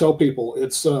like to tell people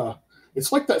it's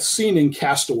like that scene in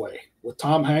Castaway with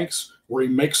Tom Hanks where he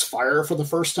makes fire for the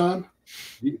first time.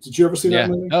 Did you ever see that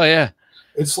movie? Oh yeah.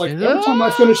 It's like every time I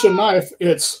finish a knife,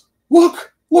 it's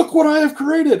look what I have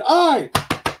created. I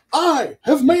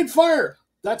have made fire.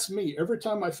 That's me. Every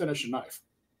time I finish a knife,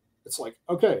 it's like,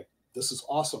 okay, this is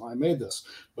awesome. I made this,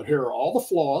 but here are all the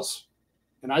flaws.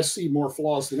 And I see more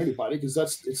flaws than anybody, because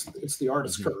it's the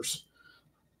artist's curse.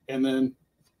 And then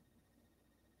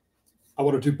I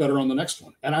want to do better on the next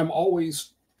one. And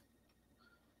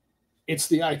it's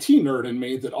the IT nerd in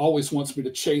me that always wants me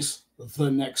to chase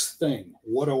the next thing.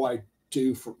 What do I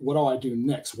do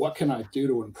next? What can I do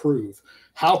to improve?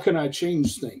 How can I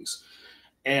change things?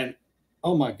 And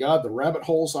oh my God, the rabbit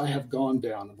holes I have gone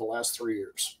down in the last 3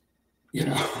 years. you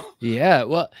know.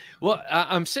 Yeah,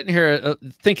 I'm sitting here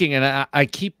thinking, and I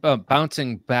keep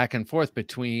bouncing back and forth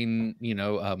between,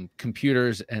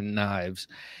 computers and knives,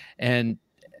 and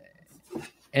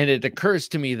it occurs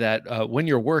to me that when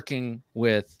you're working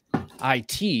with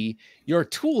IT, your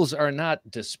tools are not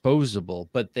disposable,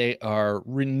 but they are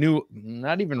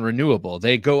not even renewable.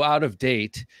 They go out of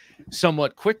date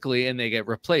somewhat quickly and they get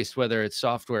replaced, whether it's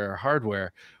software or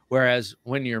hardware. Whereas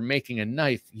when you're making a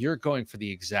knife, you're going for the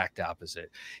exact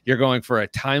opposite. You're going for a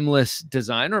timeless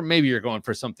design, or maybe you're going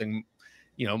for something,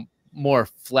 more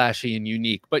flashy and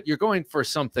unique, but you're going for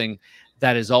something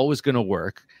that is always going to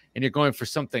work. And you're going for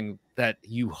something that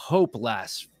you hope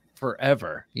lasts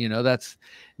forever. That's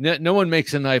no one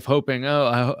makes a knife hoping,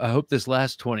 oh, I hope this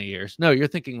lasts 20 years. No, you're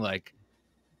thinking like,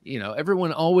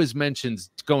 everyone always mentions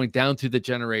going down through the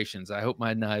generations. I hope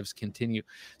my knives continue.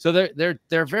 So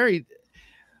they're very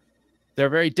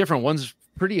different. One's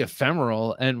pretty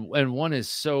ephemeral and one is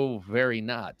so very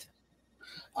not.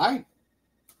 I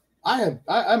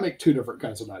make two different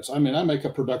kinds of knives. I mean, I make a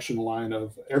production line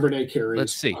of everyday carries.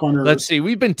 Let's see. Hunters. Let's see.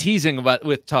 We've been teasing about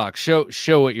with talk.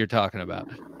 Show what you're talking about.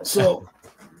 So,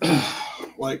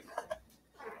 like,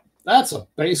 that's a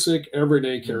basic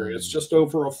everyday carry. It's just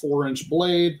over a 4-inch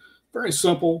blade. Very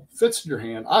simple. Fits in your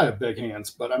hand. I have big hands,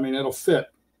 but I mean, it'll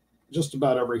fit just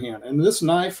about every hand. And this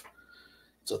knife,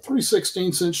 it's a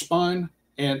 3/16-inch spine,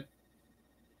 and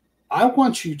I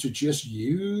want you to just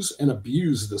use and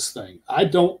abuse this thing. I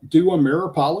don't do a mirror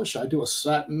polish. I do a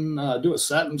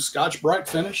satin Scotch Brite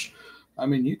finish. I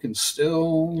mean, you can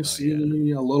still see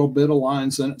a little bit of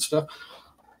lines in it and stuff.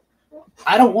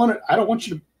 I don't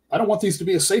want these to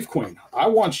be a safe queen. I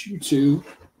want you to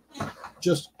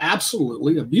just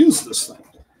absolutely abuse this thing.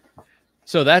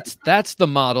 So that's the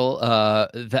model.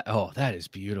 That is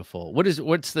beautiful.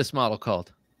 What's this model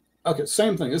called? Okay,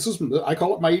 same thing. I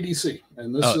call it my EDC,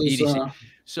 and this is EDC.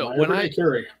 So when I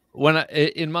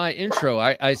in my intro,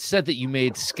 I said that you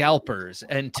made scalpers,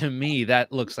 and to me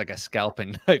that looks like a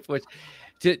scalping knife.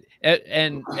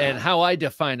 And how I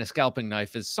define a scalping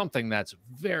knife is something that's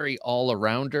very all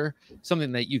arounder,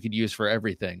 something that you could use for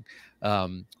everything,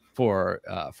 for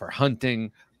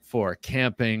hunting, for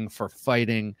camping, for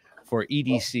fighting, for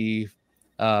EDC,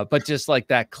 but just like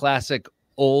that classic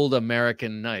old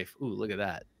American knife. Ooh, look at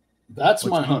that. That's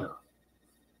my hunter.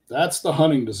 That's the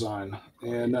hunting design.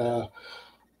 And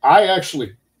I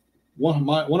actually, one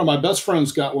of my best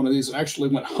friends got one of these and actually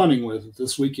went hunting with it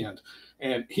this weekend.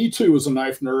 And he too is a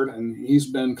knife nerd, and he's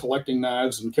been collecting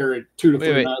knives and carried 2 to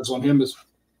 3 knives on him.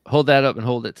 Hold that up and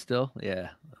hold it still.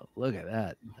 Yeah. Oh, look at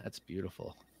that. That's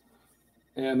beautiful.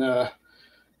 And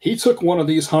he took one of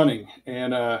these hunting,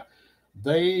 and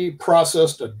they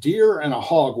processed a deer and a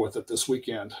hog with it this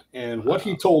weekend. And what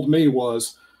he told me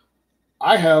was,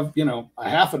 I have, a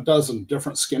half a dozen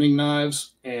different skinning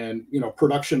knives and,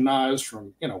 production knives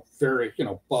from, very,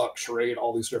 buck, charade,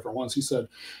 all these different ones. He said,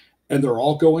 and they're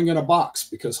all going in a box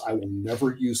because I will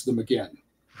never use them again.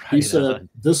 He said,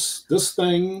 this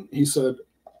thing, he said,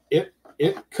 it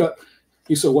cut.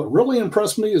 He said, what really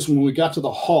impressed me is when we got to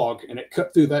the hog and it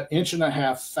cut through that 1.5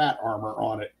 inch fat armor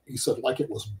on it. He said, like it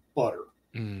was butter.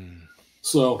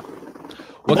 So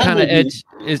what kind of edge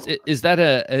is that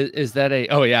a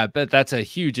oh yeah, I bet that's a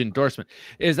huge endorsement.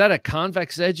 Is that a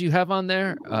convex edge you have on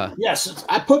there? Yes,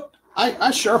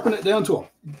 I sharpen it down to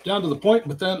the point,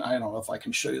 but then I don't know if I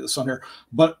can show you this on here,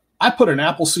 but I put an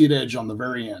Appleseed edge on the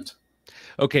very end.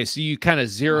 Okay, so you kind of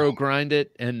zero grind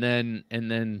it and then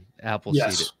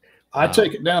Appleseed it. I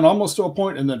take it down almost to a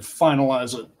point and then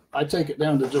finalize it. I take it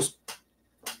down to just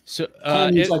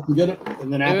I can get it,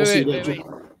 and then Appleseed edge.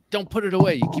 Don't put it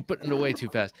away. You keep putting it away too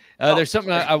fast. There's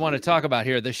something I want to talk about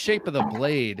here. The shape of the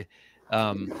blade.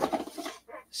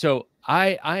 So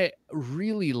I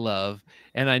really love,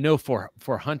 and I know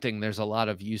for hunting, there's a lot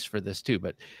of use for this too,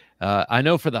 but I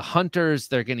know for the hunters,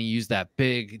 they're going to use that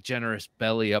big, generous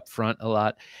belly up front a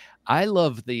lot. I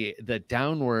love the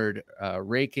downward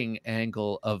raking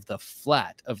angle of the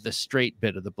flat of the straight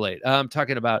bit of the blade. I'm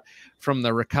talking about from the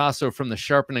ricasso, from the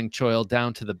sharpening choil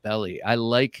down to the belly. I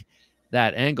like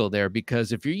that angle there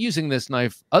because if you're using this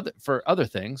knife for other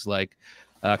things like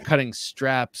cutting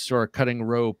straps or cutting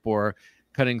rope or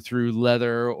cutting through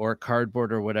leather or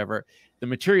cardboard or whatever, the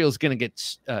material is going to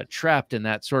get trapped in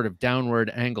that sort of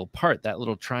downward angle part, that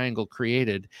little triangle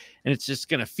created, and it's just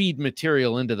going to feed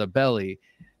material into the belly.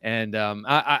 And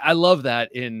I love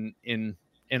that in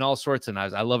all sorts of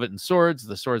knives. I love it in swords.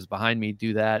 The swords behind me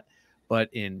do that, but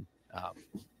in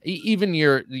even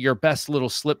your best little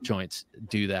slip joints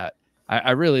do that.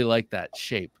 I really like that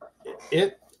shape.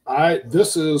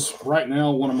 This is right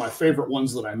now one of my favorite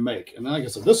ones that I make. And like I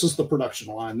said, this is the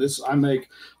production line.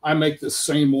 I make this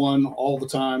same one all the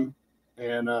time.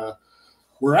 And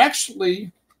we're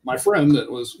actually, my friend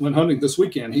that went hunting this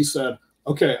weekend, he said,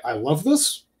 okay, I love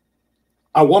this.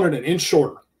 I want it an inch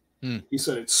shorter. He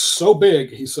said, it's so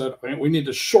big. He said, we need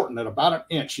to shorten it about an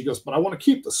inch. He goes, but I want to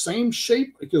keep the same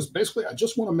shape because basically I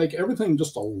just want to make everything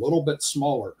just a little bit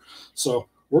smaller. So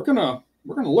we're gonna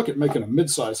look at making a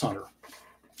mid-size hunter.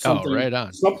 Right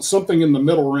on. Something in the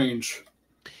middle range.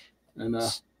 And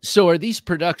so are these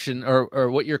production or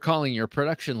what you're calling your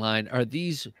production line, are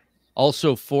these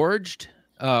also forged?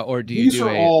 Or do you these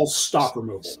are all stock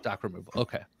removal? Stock removal.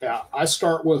 Okay. Yeah, I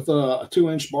start with a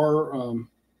 2-inch bar,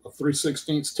 a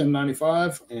 3/16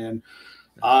 1095, and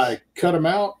I cut them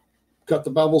out, cut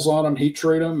the bevels on them, heat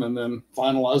treat them, and then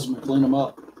finalize them and clean them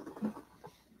up.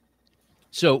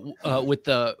 So with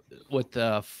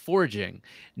the forging,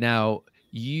 now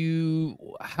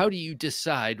how do you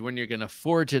decide when you're going to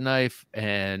forge a knife,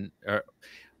 and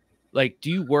do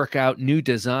you work out new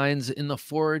designs in the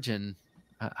forge, and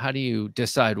how do you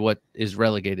decide what is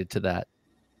relegated to that?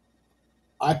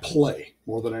 I play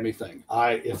more than anything.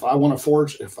 If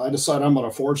I decide I'm going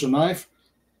to forge a knife,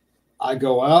 I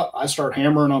go out, I start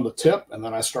hammering on the tip, and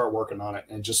then I start working on it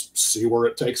and just see where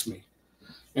it takes me.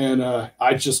 And I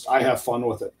have fun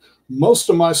with it. Most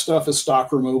of my stuff is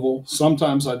stock removal.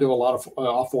 Sometimes I do a lot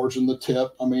of forging the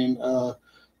tip. I mean,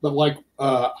 but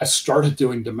I started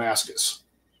doing Damascus,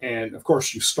 and of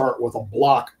course you start with a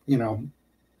block,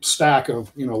 stack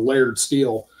of layered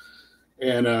steel,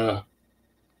 and I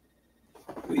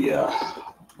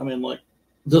mean, like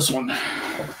this one.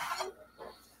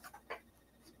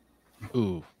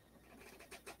 Ooh.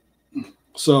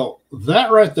 So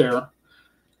that right there,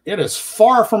 it is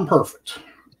far from perfect,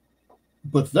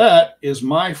 but that is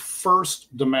my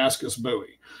first Damascus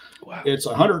buoy. Wow. It's a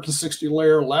 160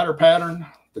 layer ladder pattern.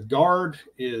 The guard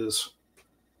is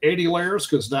 80 layers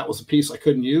because that was a piece I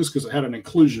couldn't use because it had an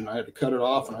inclusion. I had to cut it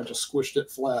off, and I just squished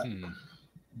it flat.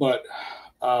 But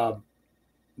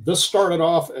this started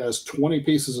off as 20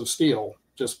 pieces of steel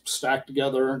just stacked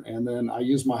together, and then I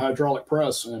used my hydraulic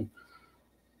press, and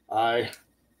it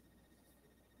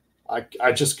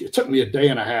took me a day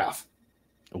and a half.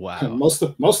 Wow. And most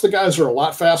of the guys are a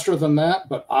lot faster than that,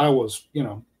 but I was,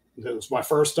 it was my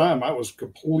first time. I was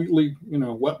completely,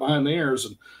 wet behind the ears,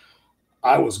 and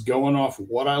I was going off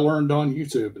what I learned on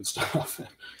YouTube and stuff,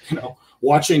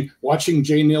 watching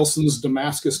Jay Nielsen's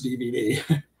Damascus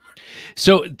DVD.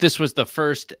 So this was the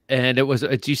first, and it was,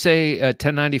 did you say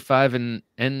 1095 and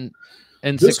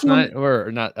 69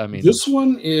 or not? I mean, this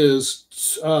one's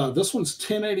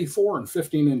 1084 and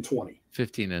 15 and 20.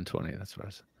 15 and 20. That's what I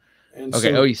said. And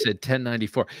okay. So, you said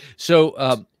 1094.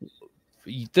 So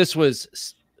this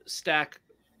was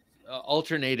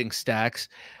alternating stacks.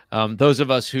 Those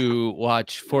of us who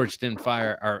watch Forged in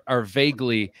Fire are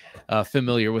vaguely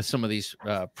familiar with some of these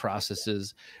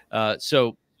processes.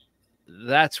 So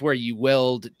that's where you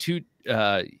weld two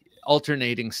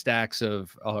alternating slabs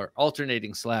of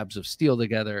steel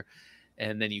together,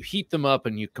 and then you heat them up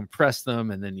and you compress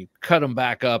them, and then you cut them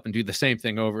back up and do the same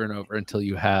thing over and over until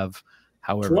you have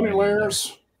however 20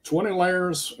 layers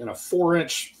in a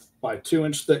 4-inch by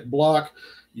 2-inch thick block.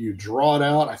 You draw it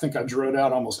out. I think I drew it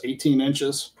out almost 18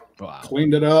 inches. Wow.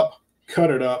 Cleaned it up,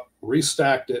 cut it up,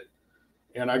 restacked it,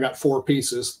 and I got 4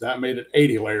 pieces. That made it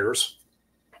 80 layers.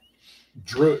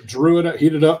 Drew it up,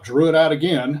 heated up, drew it out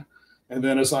again, and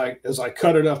then as I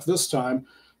cut it up this time,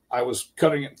 I was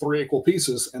cutting it in 3 equal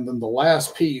pieces, and then the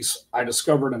last piece I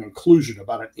discovered an inclusion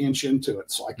about an inch into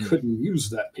it, so I couldn't use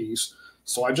that piece.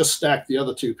 So I just stacked the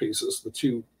other 2 pieces, the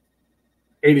 2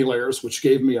 80 layers, which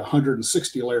gave me a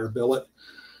 160 layer billet.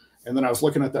 And then I was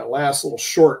looking at that last little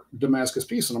short Damascus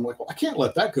piece, and I'm like, well, I can't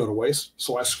let that go to waste.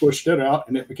 So I squished it out,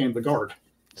 and it became the guard.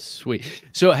 Sweet.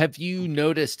 So have you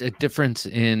noticed a difference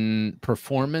in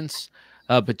performance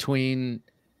between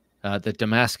the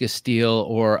Damascus steel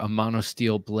or a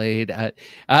monosteel blade?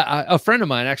 A friend of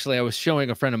mine, actually, I was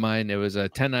showing a friend of mine, it was a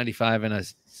 1095 and a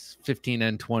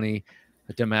 15N20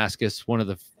 Damascus, one of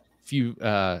the few,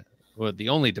 the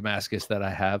only Damascus that I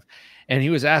have. And he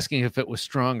was asking if it was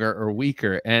stronger or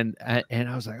weaker. And I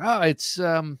was like, oh, it's,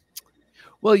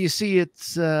 well, you see,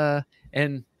 it's,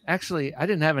 and actually I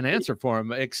didn't have an answer for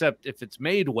him, except if it's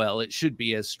made well, it should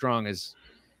be as strong as.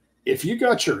 If you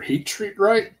got your heat treat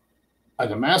right, a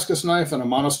Damascus knife and a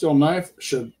monosteel knife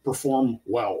should perform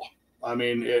well. I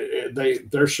mean,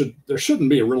 there shouldn't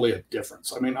be really a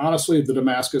difference. I mean, honestly, the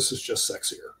Damascus is just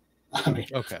sexier. I mean,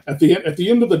 okay. At the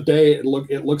end of the day, it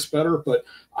looks better, but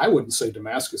I wouldn't say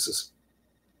Damascus is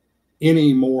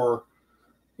any more,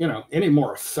 any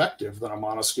more effective than a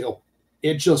monoscale.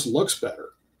 It just looks better.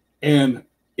 And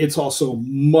it's also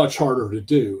much harder to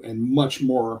do and much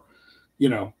more,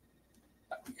 so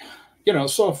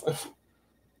if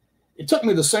it took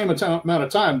me the same amount of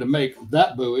time to make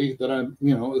that buoy that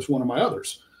is one of my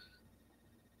others.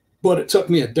 But it took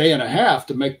me a day and a half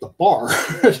to make the bar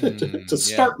to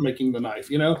start making the knife,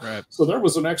 Right. So there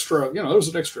was an extra, there was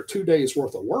an extra 2 days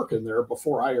worth of work in there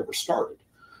before I ever started.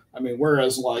 I mean,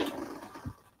 whereas like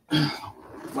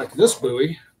this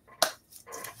buoy,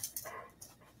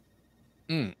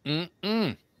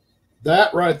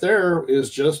 that right there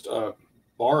is just a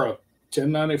bar of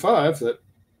 1095 that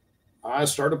I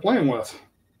started playing with.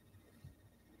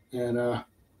 And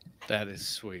that is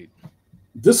sweet.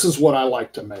 This is what I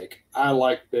like to make. I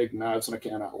like big knives, and I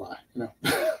cannot lie.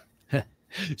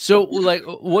 So, like,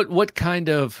 what kind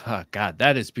of? Oh God,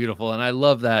 that is beautiful, and I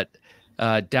love that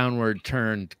downward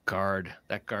turned guard.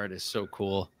 That guard is so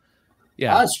cool.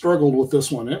 Yeah, I struggled with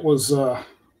this one. It was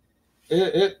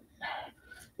it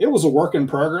was a work in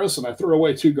progress, and I threw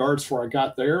away 2 guards before I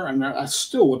got there, and I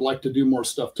still would like to do more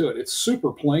stuff to it. It's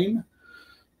super plain,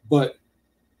 but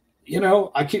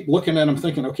I keep looking at them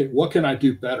thinking, okay, what can I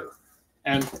do better?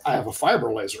 And I have a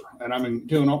fiber laser, and I'm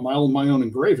doing my own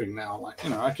engraving now. Like,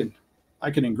 I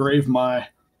can engrave my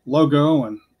logo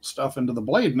and stuff into the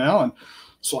blade now. And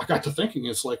so I got to thinking,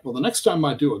 it's like, well, the next time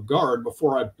I do a guard,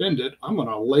 before I bend it, I'm going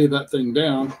to lay that thing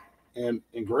down and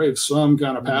engrave some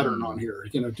kind of pattern on here.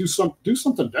 Do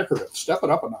something decorative, step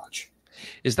it up a notch.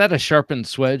 Is that a sharpened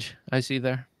swedge I see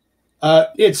there?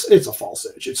 It's a false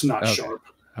edge. It's not sharp.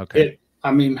 Okay.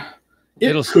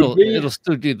 It'll still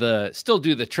do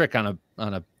the trick on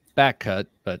a back cut,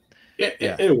 but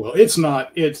it will. It's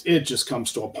not. It just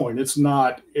comes to a point. It's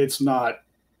not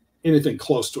anything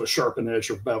close to a sharpened edge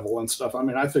or bevel and stuff. I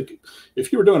mean, I think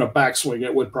if you were doing a backswing,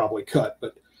 it would probably cut,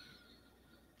 but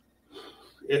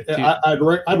I'd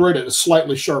rate it as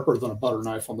slightly sharper than a butter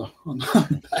knife on the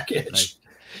back edge. Nice.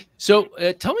 So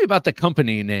tell me about the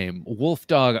company name, Wolf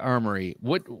Dog Armory.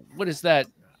 What is that?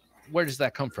 Where does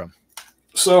that come from?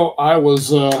 So I was,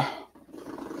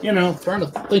 trying to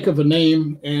think of a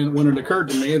name, and when it occurred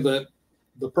to me that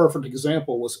the perfect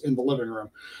example was in the living room.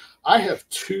 I have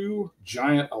 2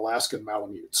 giant Alaskan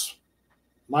Malamutes.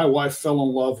 My wife fell in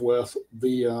love with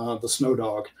the snow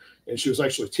dog, and she was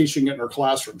actually teaching it in her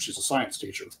classroom. She's a science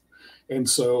teacher. And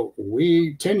so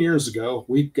 10 years ago,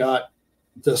 we got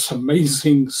this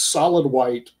amazing solid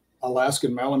white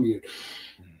Alaskan Malamute.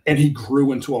 And he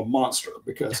grew into a monster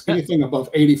because anything above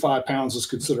 85 pounds is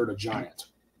considered a giant.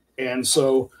 And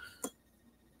so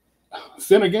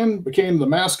Finnegan became the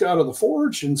mascot of the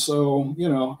forge. And so,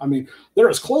 they're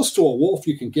as close to a wolf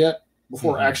you can get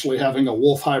before actually having a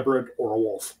wolf hybrid or a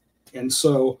wolf. And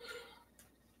so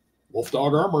Wolf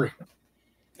Dog Armory.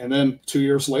 And then 2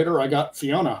 years later, I got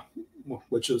Fiona,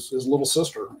 which is his little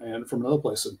sister, and from another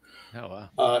place. And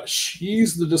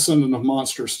she's the descendant of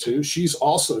monsters too. She's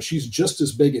just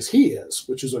as big as he is,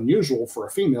 which is unusual for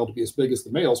a female to be as big as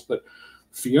the males. But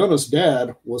Fiona's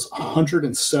dad was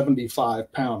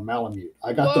 175-pound Malamute.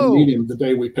 I got to meet him the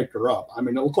day we picked her up. I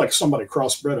mean, it looked like somebody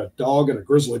crossbred a dog and a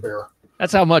grizzly bear.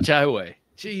 That's how much I weigh.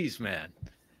 Jeez, man.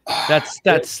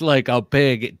 That's like a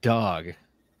big dog.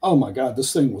 Oh my God,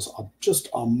 this thing was just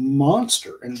a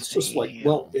monster. And it's just like,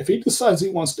 well, if he decides he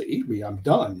wants to eat me, I'm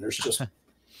done. There's just,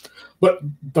 but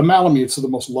the Malamutes are the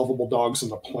most lovable dogs on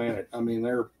the planet. I mean,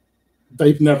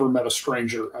 they've never met a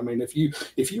stranger. I mean, if you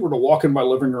were to walk in my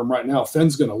living room right now,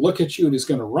 Finn's going to look at you and he's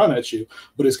going to run at you,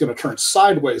 but he's going to turn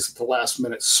sideways at the last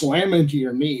minute, slam into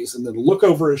your knees, and then look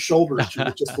over his shoulder at you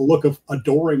with just the look of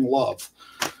adoring love,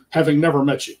 having never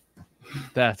met you.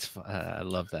 That's I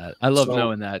love that. I love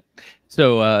knowing that.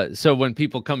 So when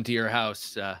people come to your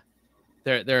house,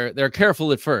 they're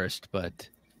careful at first, but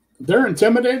they're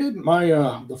intimidated.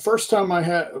 The first time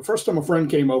a friend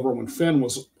came over when Finn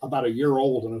was about a year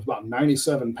old and was about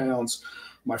 97 pounds,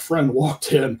 my friend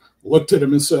walked in, looked at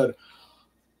him and said,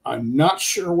 "I'm not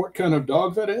sure what kind of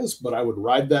dog that is, but I would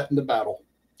ride that into battle."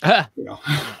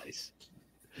 Nice.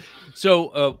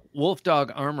 So Wolf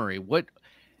Dog Armory,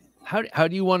 how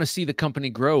do you want to see the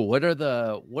company grow? What are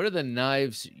the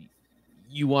knives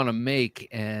you want to make,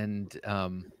 and how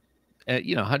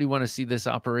do you want to see this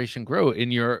operation grow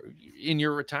in your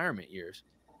retirement years?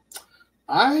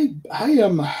 I'm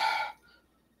going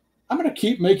to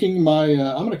keep making my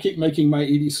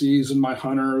EDCs and my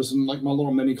hunters and like my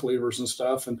little mini cleavers and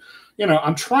stuff. And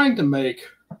I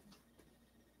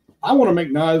want to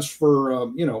make knives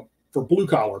for blue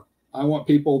collar. I want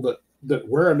people that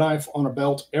wear a knife on a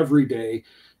belt every day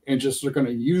and just are going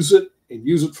to use it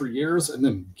for years and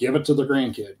then give it to their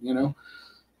grandkid,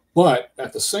 But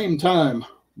at the same time,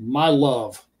 my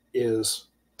love is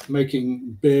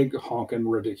making big, honking,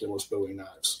 ridiculous Bowie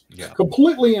knives. Yeah.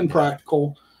 Completely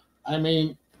impractical. I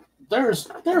mean, there is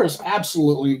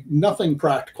absolutely nothing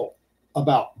practical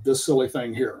about this silly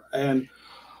thing here, and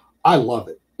I love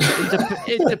it.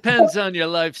 It depends on your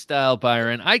lifestyle,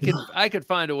 Byron. I could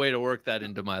find a way to work that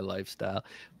into my lifestyle.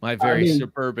 My very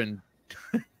suburban.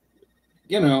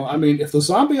 I mean, if the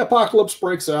zombie apocalypse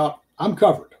breaks out, I'm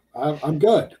covered. I'm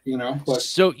good, But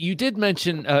so you did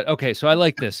mention, okay, so I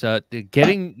like this.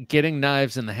 Getting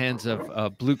knives in the hands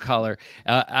of blue collar.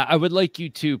 I would like you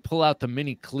to pull out the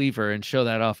mini cleaver and show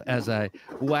that off as I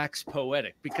wax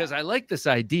poetic, because I like this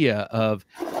idea of,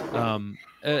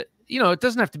 it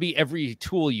doesn't have to be every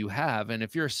tool you have. And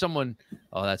if you're someone,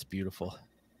 oh, that's beautiful.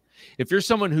 If you're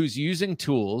someone who's using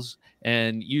tools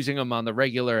and using them on the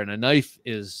regular, and a knife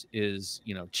is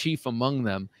chief among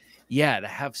them, yeah, to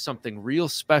have something real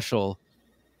special,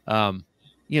 you're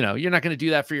not going to do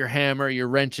that for your hammer, your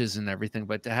wrenches and everything,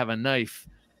 but to have a knife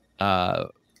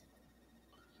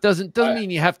doesn't mean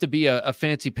you have to be a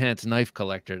fancy pants knife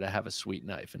collector to have a sweet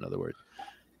knife, in other words.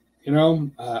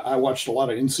 I watched a lot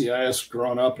of NCIS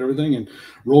growing up and everything, and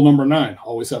rule number 9,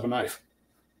 always have a knife.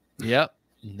 Yep.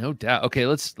 No doubt. Okay,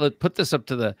 let's put this up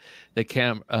to the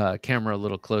camera a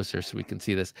little closer so we can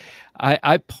see this. I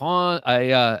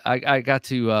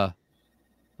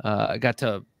got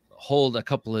to hold a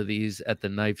couple of these at the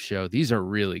knife show. These are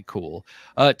really cool.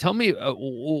 Tell me,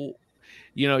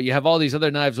 you have all these other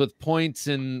knives with points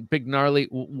and big gnarly.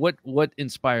 What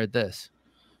inspired this?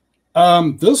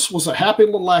 This was a happy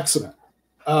little accident.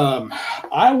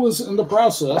 I was in the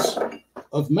process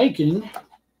of making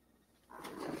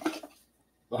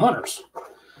the hunters.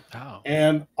 Oh.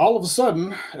 And all of a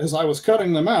sudden, as I was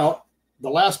cutting them out, the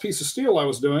last piece of steel I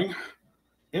was doing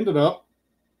ended up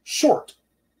short.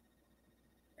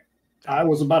 I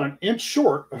was about an inch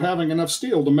short of having enough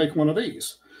steel to make one of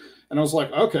these. And I was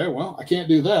like, okay, well, I can't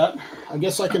do that. I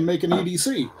guess I can make an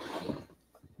EDC.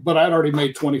 But I'd already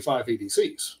made 25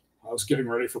 EDCs. I was getting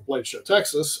ready for Blade Show,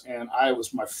 Texas, and I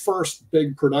was my first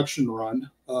big production run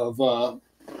of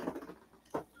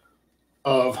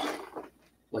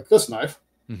like this knife.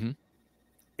 Mm-hmm.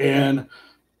 And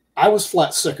I was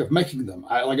flat sick of making them.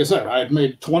 Like I said, I had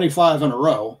made 25 in a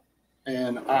row,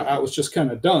 and I was just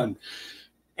kind of done.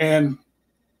 And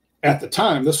at the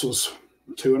time, this was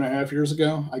 2.5 years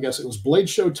ago, I guess it was Blade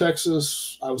Show,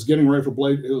 Texas. I was getting ready for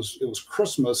Blade. It was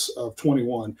Christmas of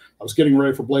 21. I was getting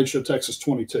ready for Blade Show, Texas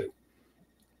 22.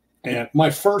 And my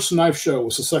first knife show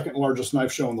was the second largest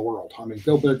knife show in the world. I mean,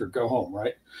 go big or go home,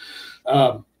 right?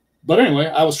 But anyway,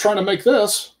 I was trying to make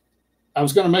this. I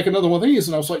was going to make another one of these,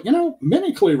 and I was like,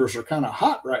 mini cleavers are kind of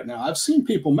hot right now. I've seen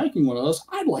people making one of those.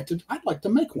 I'd like to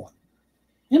make one.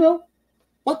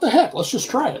 What the heck? Let's just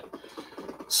try it.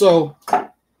 So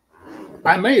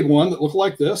I made one that looked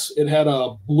like this. It had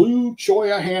a blue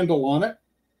choya handle on it,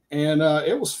 and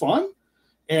it was fun.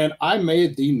 And I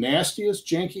made the nastiest,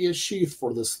 jankiest sheath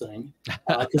for this thing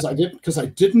because I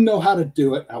didn't know how to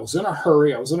do it. I was in a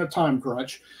hurry. I was in a time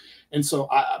crunch. And so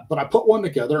but I put one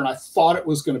together, and I thought it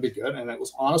was going to be good. And it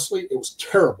was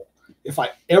terrible. If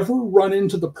I ever run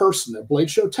into the person at Blade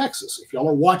Show, Texas, if y'all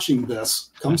are watching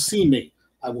this, come see me.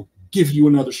 I will give you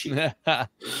another sheath.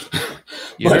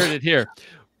 You heard it here.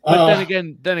 But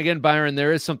then again, Byron,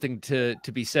 there is something to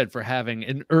be said for having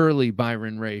an early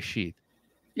Byron Ray sheath.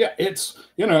 Yeah, it's,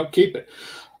 keep it.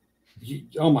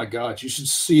 Oh my God, you should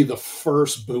see the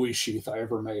first Bowie sheath I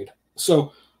ever made.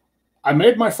 So I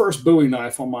made my first Bowie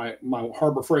knife on my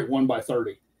Harbor Freight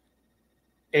 1x30.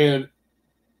 And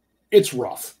it's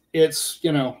rough. It's,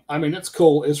 it's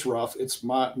cool. It's rough. It's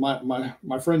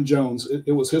my friend Jones.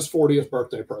 It was his 40th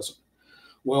birthday present.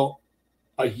 Well,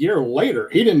 a year later,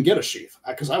 he didn't get a sheath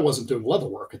because I wasn't doing leather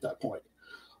work at that point.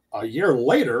 A year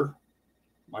later,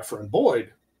 my friend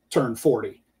Boyd turned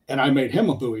 40, and I made him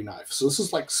a Bowie knife. So this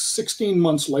is like 16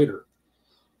 months later.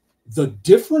 The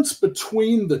difference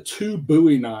between the two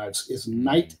Bowie knives is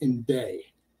night and day.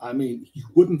 I mean, you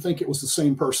wouldn't think it was the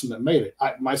same person that made it.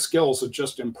 My skills had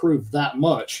just improved that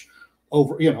much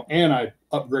over, and I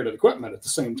upgraded equipment at the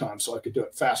same time so I could do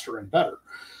it faster and better.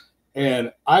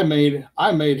 And I made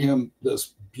him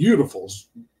this beautiful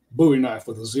Bowie knife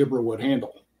with a zebra wood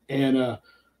handle. And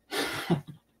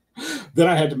then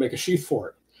I had to make a sheath for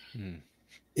it.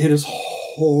 It is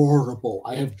horrible.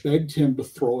 I have begged him to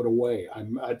throw it away.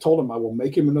 I told him I will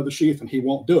make him another sheath, and he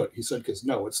won't do it. He said, because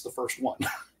no, it's the first one.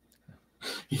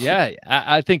 Yeah,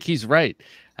 I think he's right.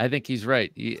 I think he's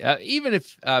right. Even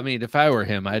if I were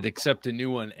him, I'd accept a new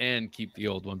one and keep the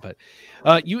old one. But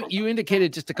you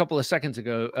indicated just a couple of seconds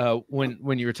ago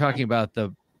when you were talking about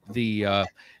the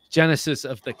genesis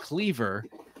of the cleaver.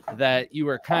 that you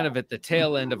were kind of at the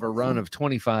tail end of a run of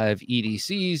 25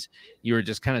 EDCs. You were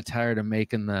just kind of tired of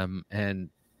making them and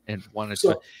wanted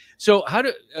to. So how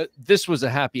do this was a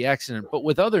happy accident, but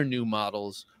with other new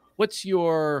models, what's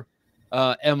your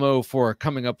MO for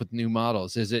coming up with new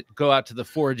models? Is it go out to the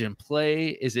forge and play?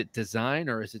 Is it design,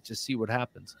 or is it just see what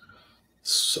happens?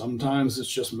 Sometimes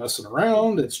it's just messing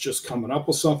around. It's just coming up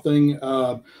with something.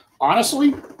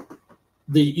 Honestly,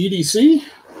 the EDC,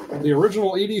 the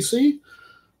original EDC,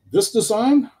 this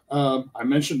design, I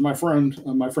mentioned my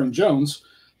friend Jones.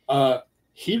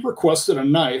 He requested a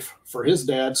knife for his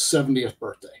dad's 70th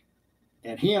birthday,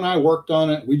 and he and I worked on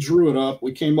it. We drew it up.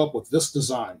 We came up with this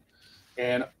design,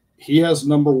 and he has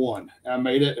number one. I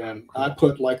made it, and I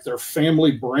put like their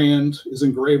family brand is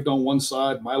engraved on one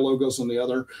side, my logo's on the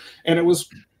other. And it was,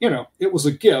 it was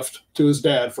a gift to his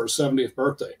dad for his 70th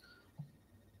birthday.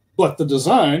 But the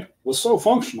design was so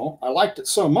functional. I liked it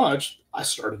so much, I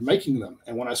started making them.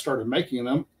 And when I started making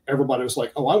them, everybody was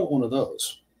like, oh, I want one of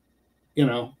those.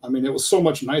 I mean, it was so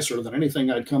much nicer than anything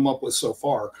I'd come up with so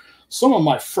far. Some of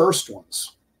my first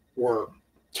ones were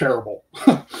terrible.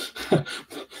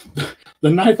 The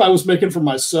knife I was making for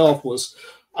myself was,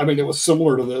 I mean, it was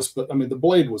similar to this, but I mean, the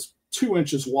blade was 2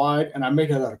 inches wide and I made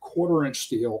it out of 1/4 inch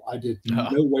steel. I did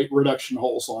no weight reduction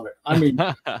holes on it. I mean,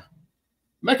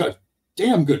 make a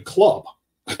damn good club.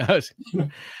 It's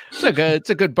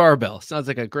a good barbell. Sounds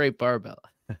like a great barbell.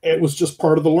 It was just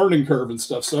part of the learning curve and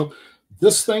stuff. So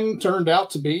this thing turned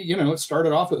out to be, it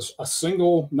started off as a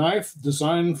single knife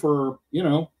designed for,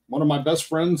 one of my best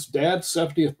friend's dad's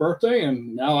 70th birthday.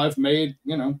 And now I've made,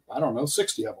 I don't know,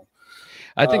 60 of them.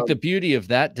 I think the beauty of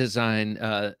that design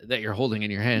that you're holding in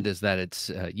your hand is that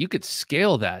it's, you could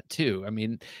scale that too. I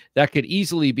mean, that could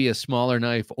easily be a smaller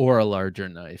knife or a larger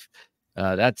knife.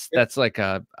 That's like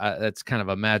that's kind of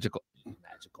a magical.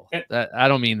 I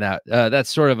don't mean that. That's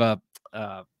sort of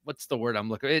a, what's the word I'm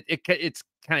looking? It's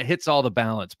kind of hits all the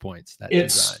balance points.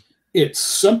 It's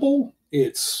simple.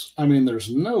 I mean, there's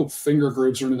no finger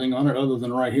grooves or anything on it other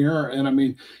than right here. And I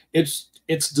mean, it's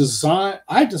designed.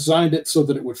 I designed it so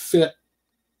that it would fit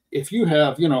if you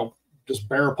have, just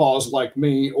bare paws like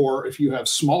me, or if you have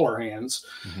smaller hands.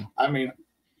 Mm-hmm. I mean,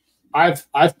 I've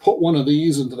put one of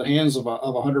these into the hands of a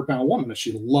 100-pound woman and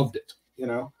she loved it,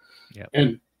 Yep.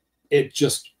 And it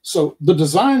just, so the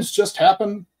designs just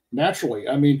happen naturally.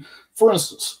 I mean, for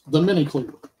instance, the mini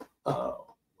cleaver,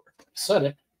 set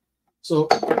it. So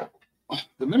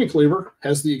the mini cleaver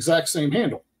has the exact same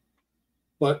handle,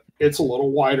 but it's a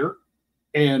little wider,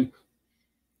 and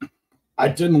I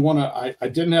didn't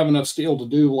have enough steel to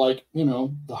do like,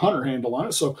 the hunter handle on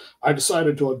it. So I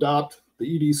decided to adopt the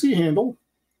EDC handle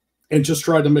and just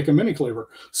tried to make a mini cleaver.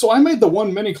 So I made the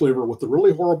one mini cleaver with the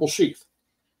really horrible sheath.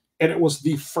 And it was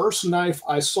the first knife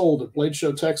I sold at Blade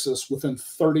Show, Texas within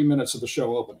 30 minutes of the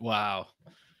show opening. Wow.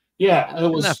 Yeah. It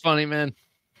was. Isn't that funny, man?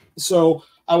 So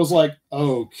I was like,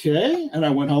 okay. And I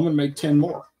went home and made 10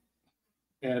 more.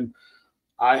 And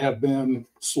I have been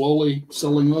slowly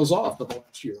selling those off for the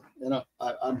last year. And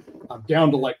I'm down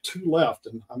to like 2 left,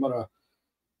 and I'm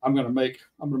gonna make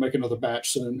another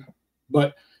batch soon.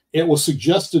 But it was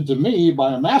suggested to me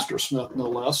by a master smith, no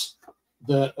less,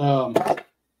 that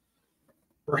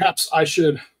perhaps I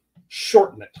should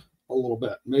shorten it a little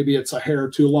bit. Maybe it's a hair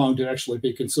too long to actually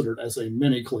be considered as a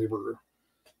mini cleaver.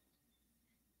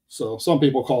 So some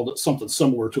people called it something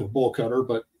similar to a bowl cutter,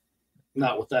 but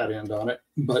not with that end on it.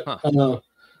 But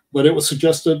but it was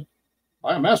suggested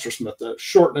by a master smith to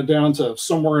shorten it down to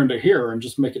somewhere into here and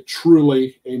just make it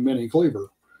truly a mini cleaver,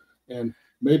 and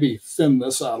maybe thin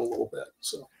this out a little bit.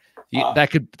 So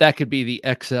that could be the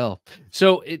XL.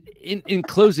 So in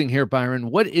closing here, Byron,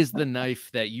 what is the knife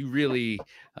that you really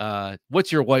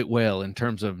what's your white whale in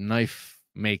terms of knife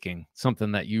making?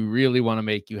 Something that you really want to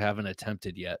make you haven't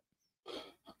attempted yet?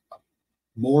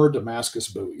 More Damascus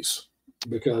buoys,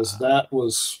 because that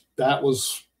was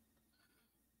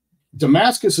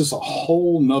Damascus is a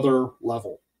whole nother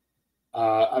level.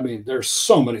 I mean, there's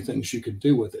so many things you could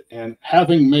do with it. And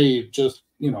having made just,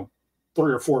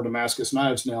 3 or 4 Damascus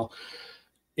knives now,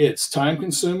 it's time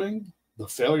consuming. The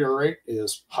failure rate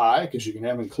is high because you can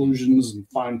have inclusions and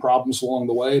find problems along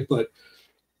the way. But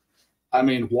I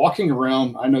mean, walking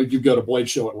around, I know you go to Blade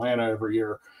Show Atlanta every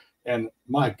year, and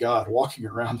my God, walking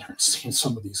around there and seeing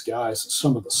some of these guys and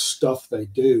some of the stuff they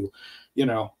do,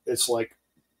 it's like,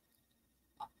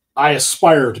 I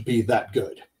aspire to be that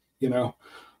good.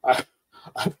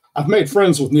 I've made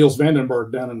friends with Niels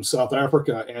Vandenberg down in South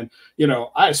Africa, and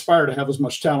I aspire to have as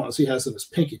much talent as he has in his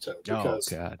pinky toe,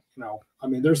 because I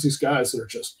mean, there's these guys that are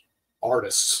just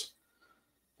artists,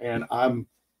 and I'm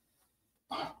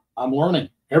learning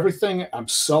everything. I'm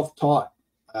self-taught.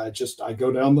 I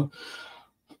go down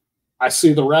I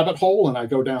see the rabbit hole and I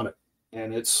go down it,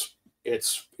 and it's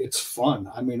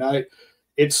fun. I mean,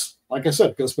 it's like I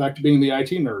said, it goes back to being the IT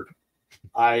nerd.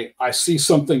 I see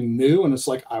something new and it's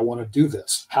like, I want to do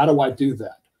this. How do I do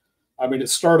that? I mean, it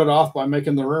started off by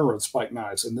making the railroad spike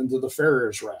knives, and then to the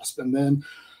farrier's rasp. And then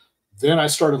I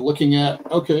started looking at,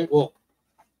 okay, well,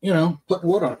 putting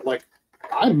wood on it. Like,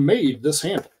 I made this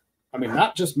handle. I mean,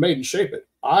 not just made and shape it.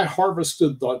 I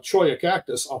harvested the cholla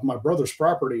cactus off my brother's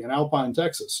property in Alpine,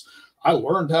 Texas. I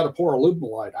learned how to pour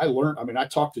aluminite. I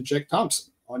talked to Jake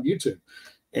Thompson on YouTube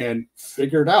and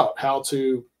figured out how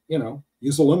to,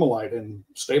 use aluminite and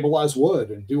stabilize wood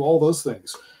and do all those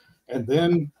things. And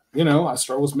then, I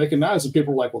was making knives, and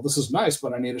people were like, well, this is nice,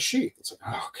 but I need a sheath. It's like,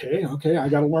 okay, I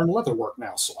got to learn leather work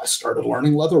now. So I started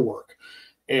learning leather work.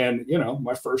 And,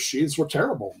 my first sheaths were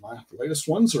terrible. My latest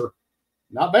ones are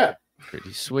not bad.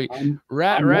 Pretty sweet.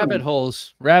 Rabbit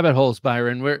holes,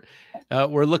 Byron.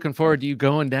 We're looking forward to you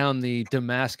going down the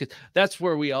Damascus. That's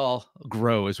where we all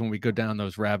grow, is when we go down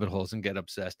those rabbit holes and get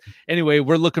obsessed. Anyway,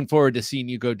 we're looking forward to seeing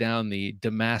you go down the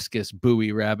Damascus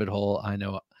buoy rabbit hole. I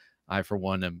know I, for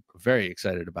one, am very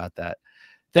excited about that.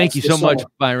 Thank you so much,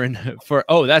 Byron,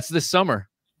 that's this summer.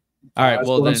 All right.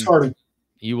 Well, then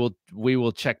we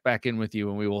will check back in with you,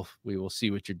 and we will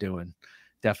see what you're doing.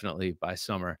 Definitely by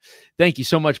summer. Thank you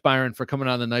so much, Byron, for coming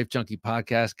on the Knife Junkie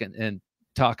podcast and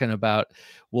talking about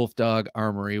Wolf Dog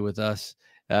Armory with us.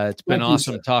 It's been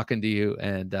awesome talking to you,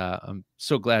 and I'm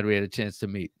so glad we had a chance to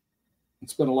meet.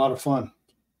 It's been a lot of fun.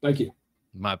 Thank you.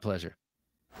 My pleasure.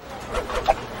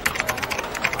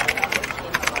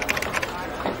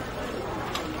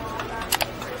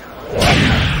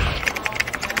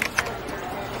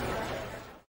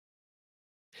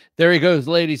 There he goes,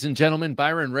 ladies and gentlemen.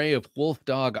 Byron Ray of Wolf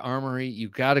Dog Armory. You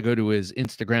got to go to his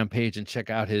Instagram page and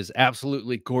check out his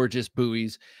absolutely gorgeous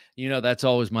buoys. That's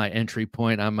always my entry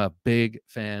point. I'm a big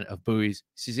fan of buoys.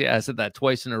 See, I said that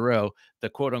twice in a row, the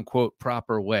quote-unquote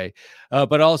proper way.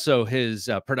 But also his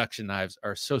production knives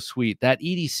are so sweet. That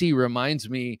EDC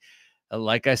reminds me,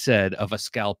 like I said, of a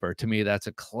scalper. To me, that's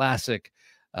a classic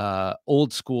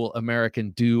old-school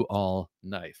American do-all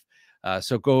knife.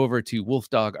 So go over to Wolf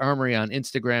Dog Armory on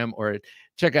Instagram, or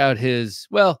check out his,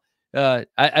 I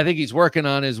think he's working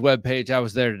on his webpage. I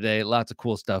was there today. Lots of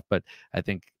cool stuff, but I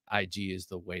think IG is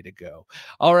the way to go.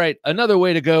 All right. Another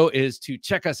way to go is to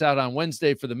check us out on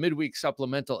Wednesday for the midweek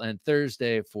supplemental, and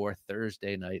Thursday for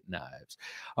Thursday Night Knives.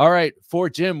 All right. For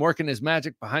Jim working his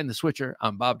magic behind the switcher,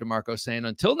 I'm Bob DeMarco saying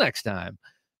until next time,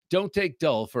 don't take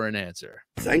dull for an answer.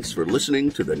 Thanks for listening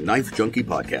to the Knife Junkie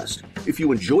podcast. If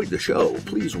you enjoyed the show,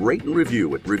 please rate and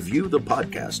review at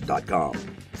reviewthepodcast.com.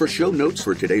 For show notes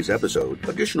for today's episode,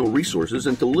 additional resources,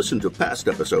 and to listen to past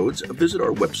episodes, visit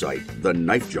our website,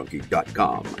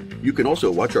 TheKnifeJunkie.com. You can also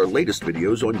watch our latest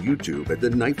videos on YouTube at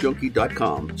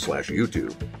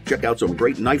TheKnifeJunkie.com/YouTube. Check out some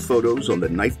great knife photos on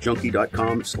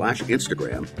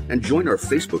TheKnifeJunkie.com/Instagram, and join our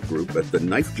Facebook group at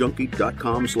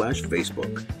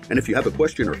TheKnifeJunkie.com/Facebook. And if you have a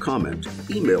question or comment,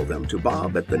 email them to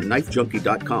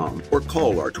bob@TheKnifeJunkie.com, or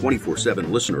call our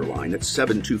 24/7 listener line at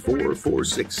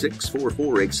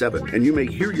 724-466-4487, and you may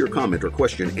hear your comment or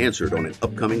question answered on an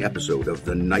upcoming episode of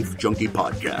the Knife Junkie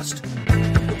podcast.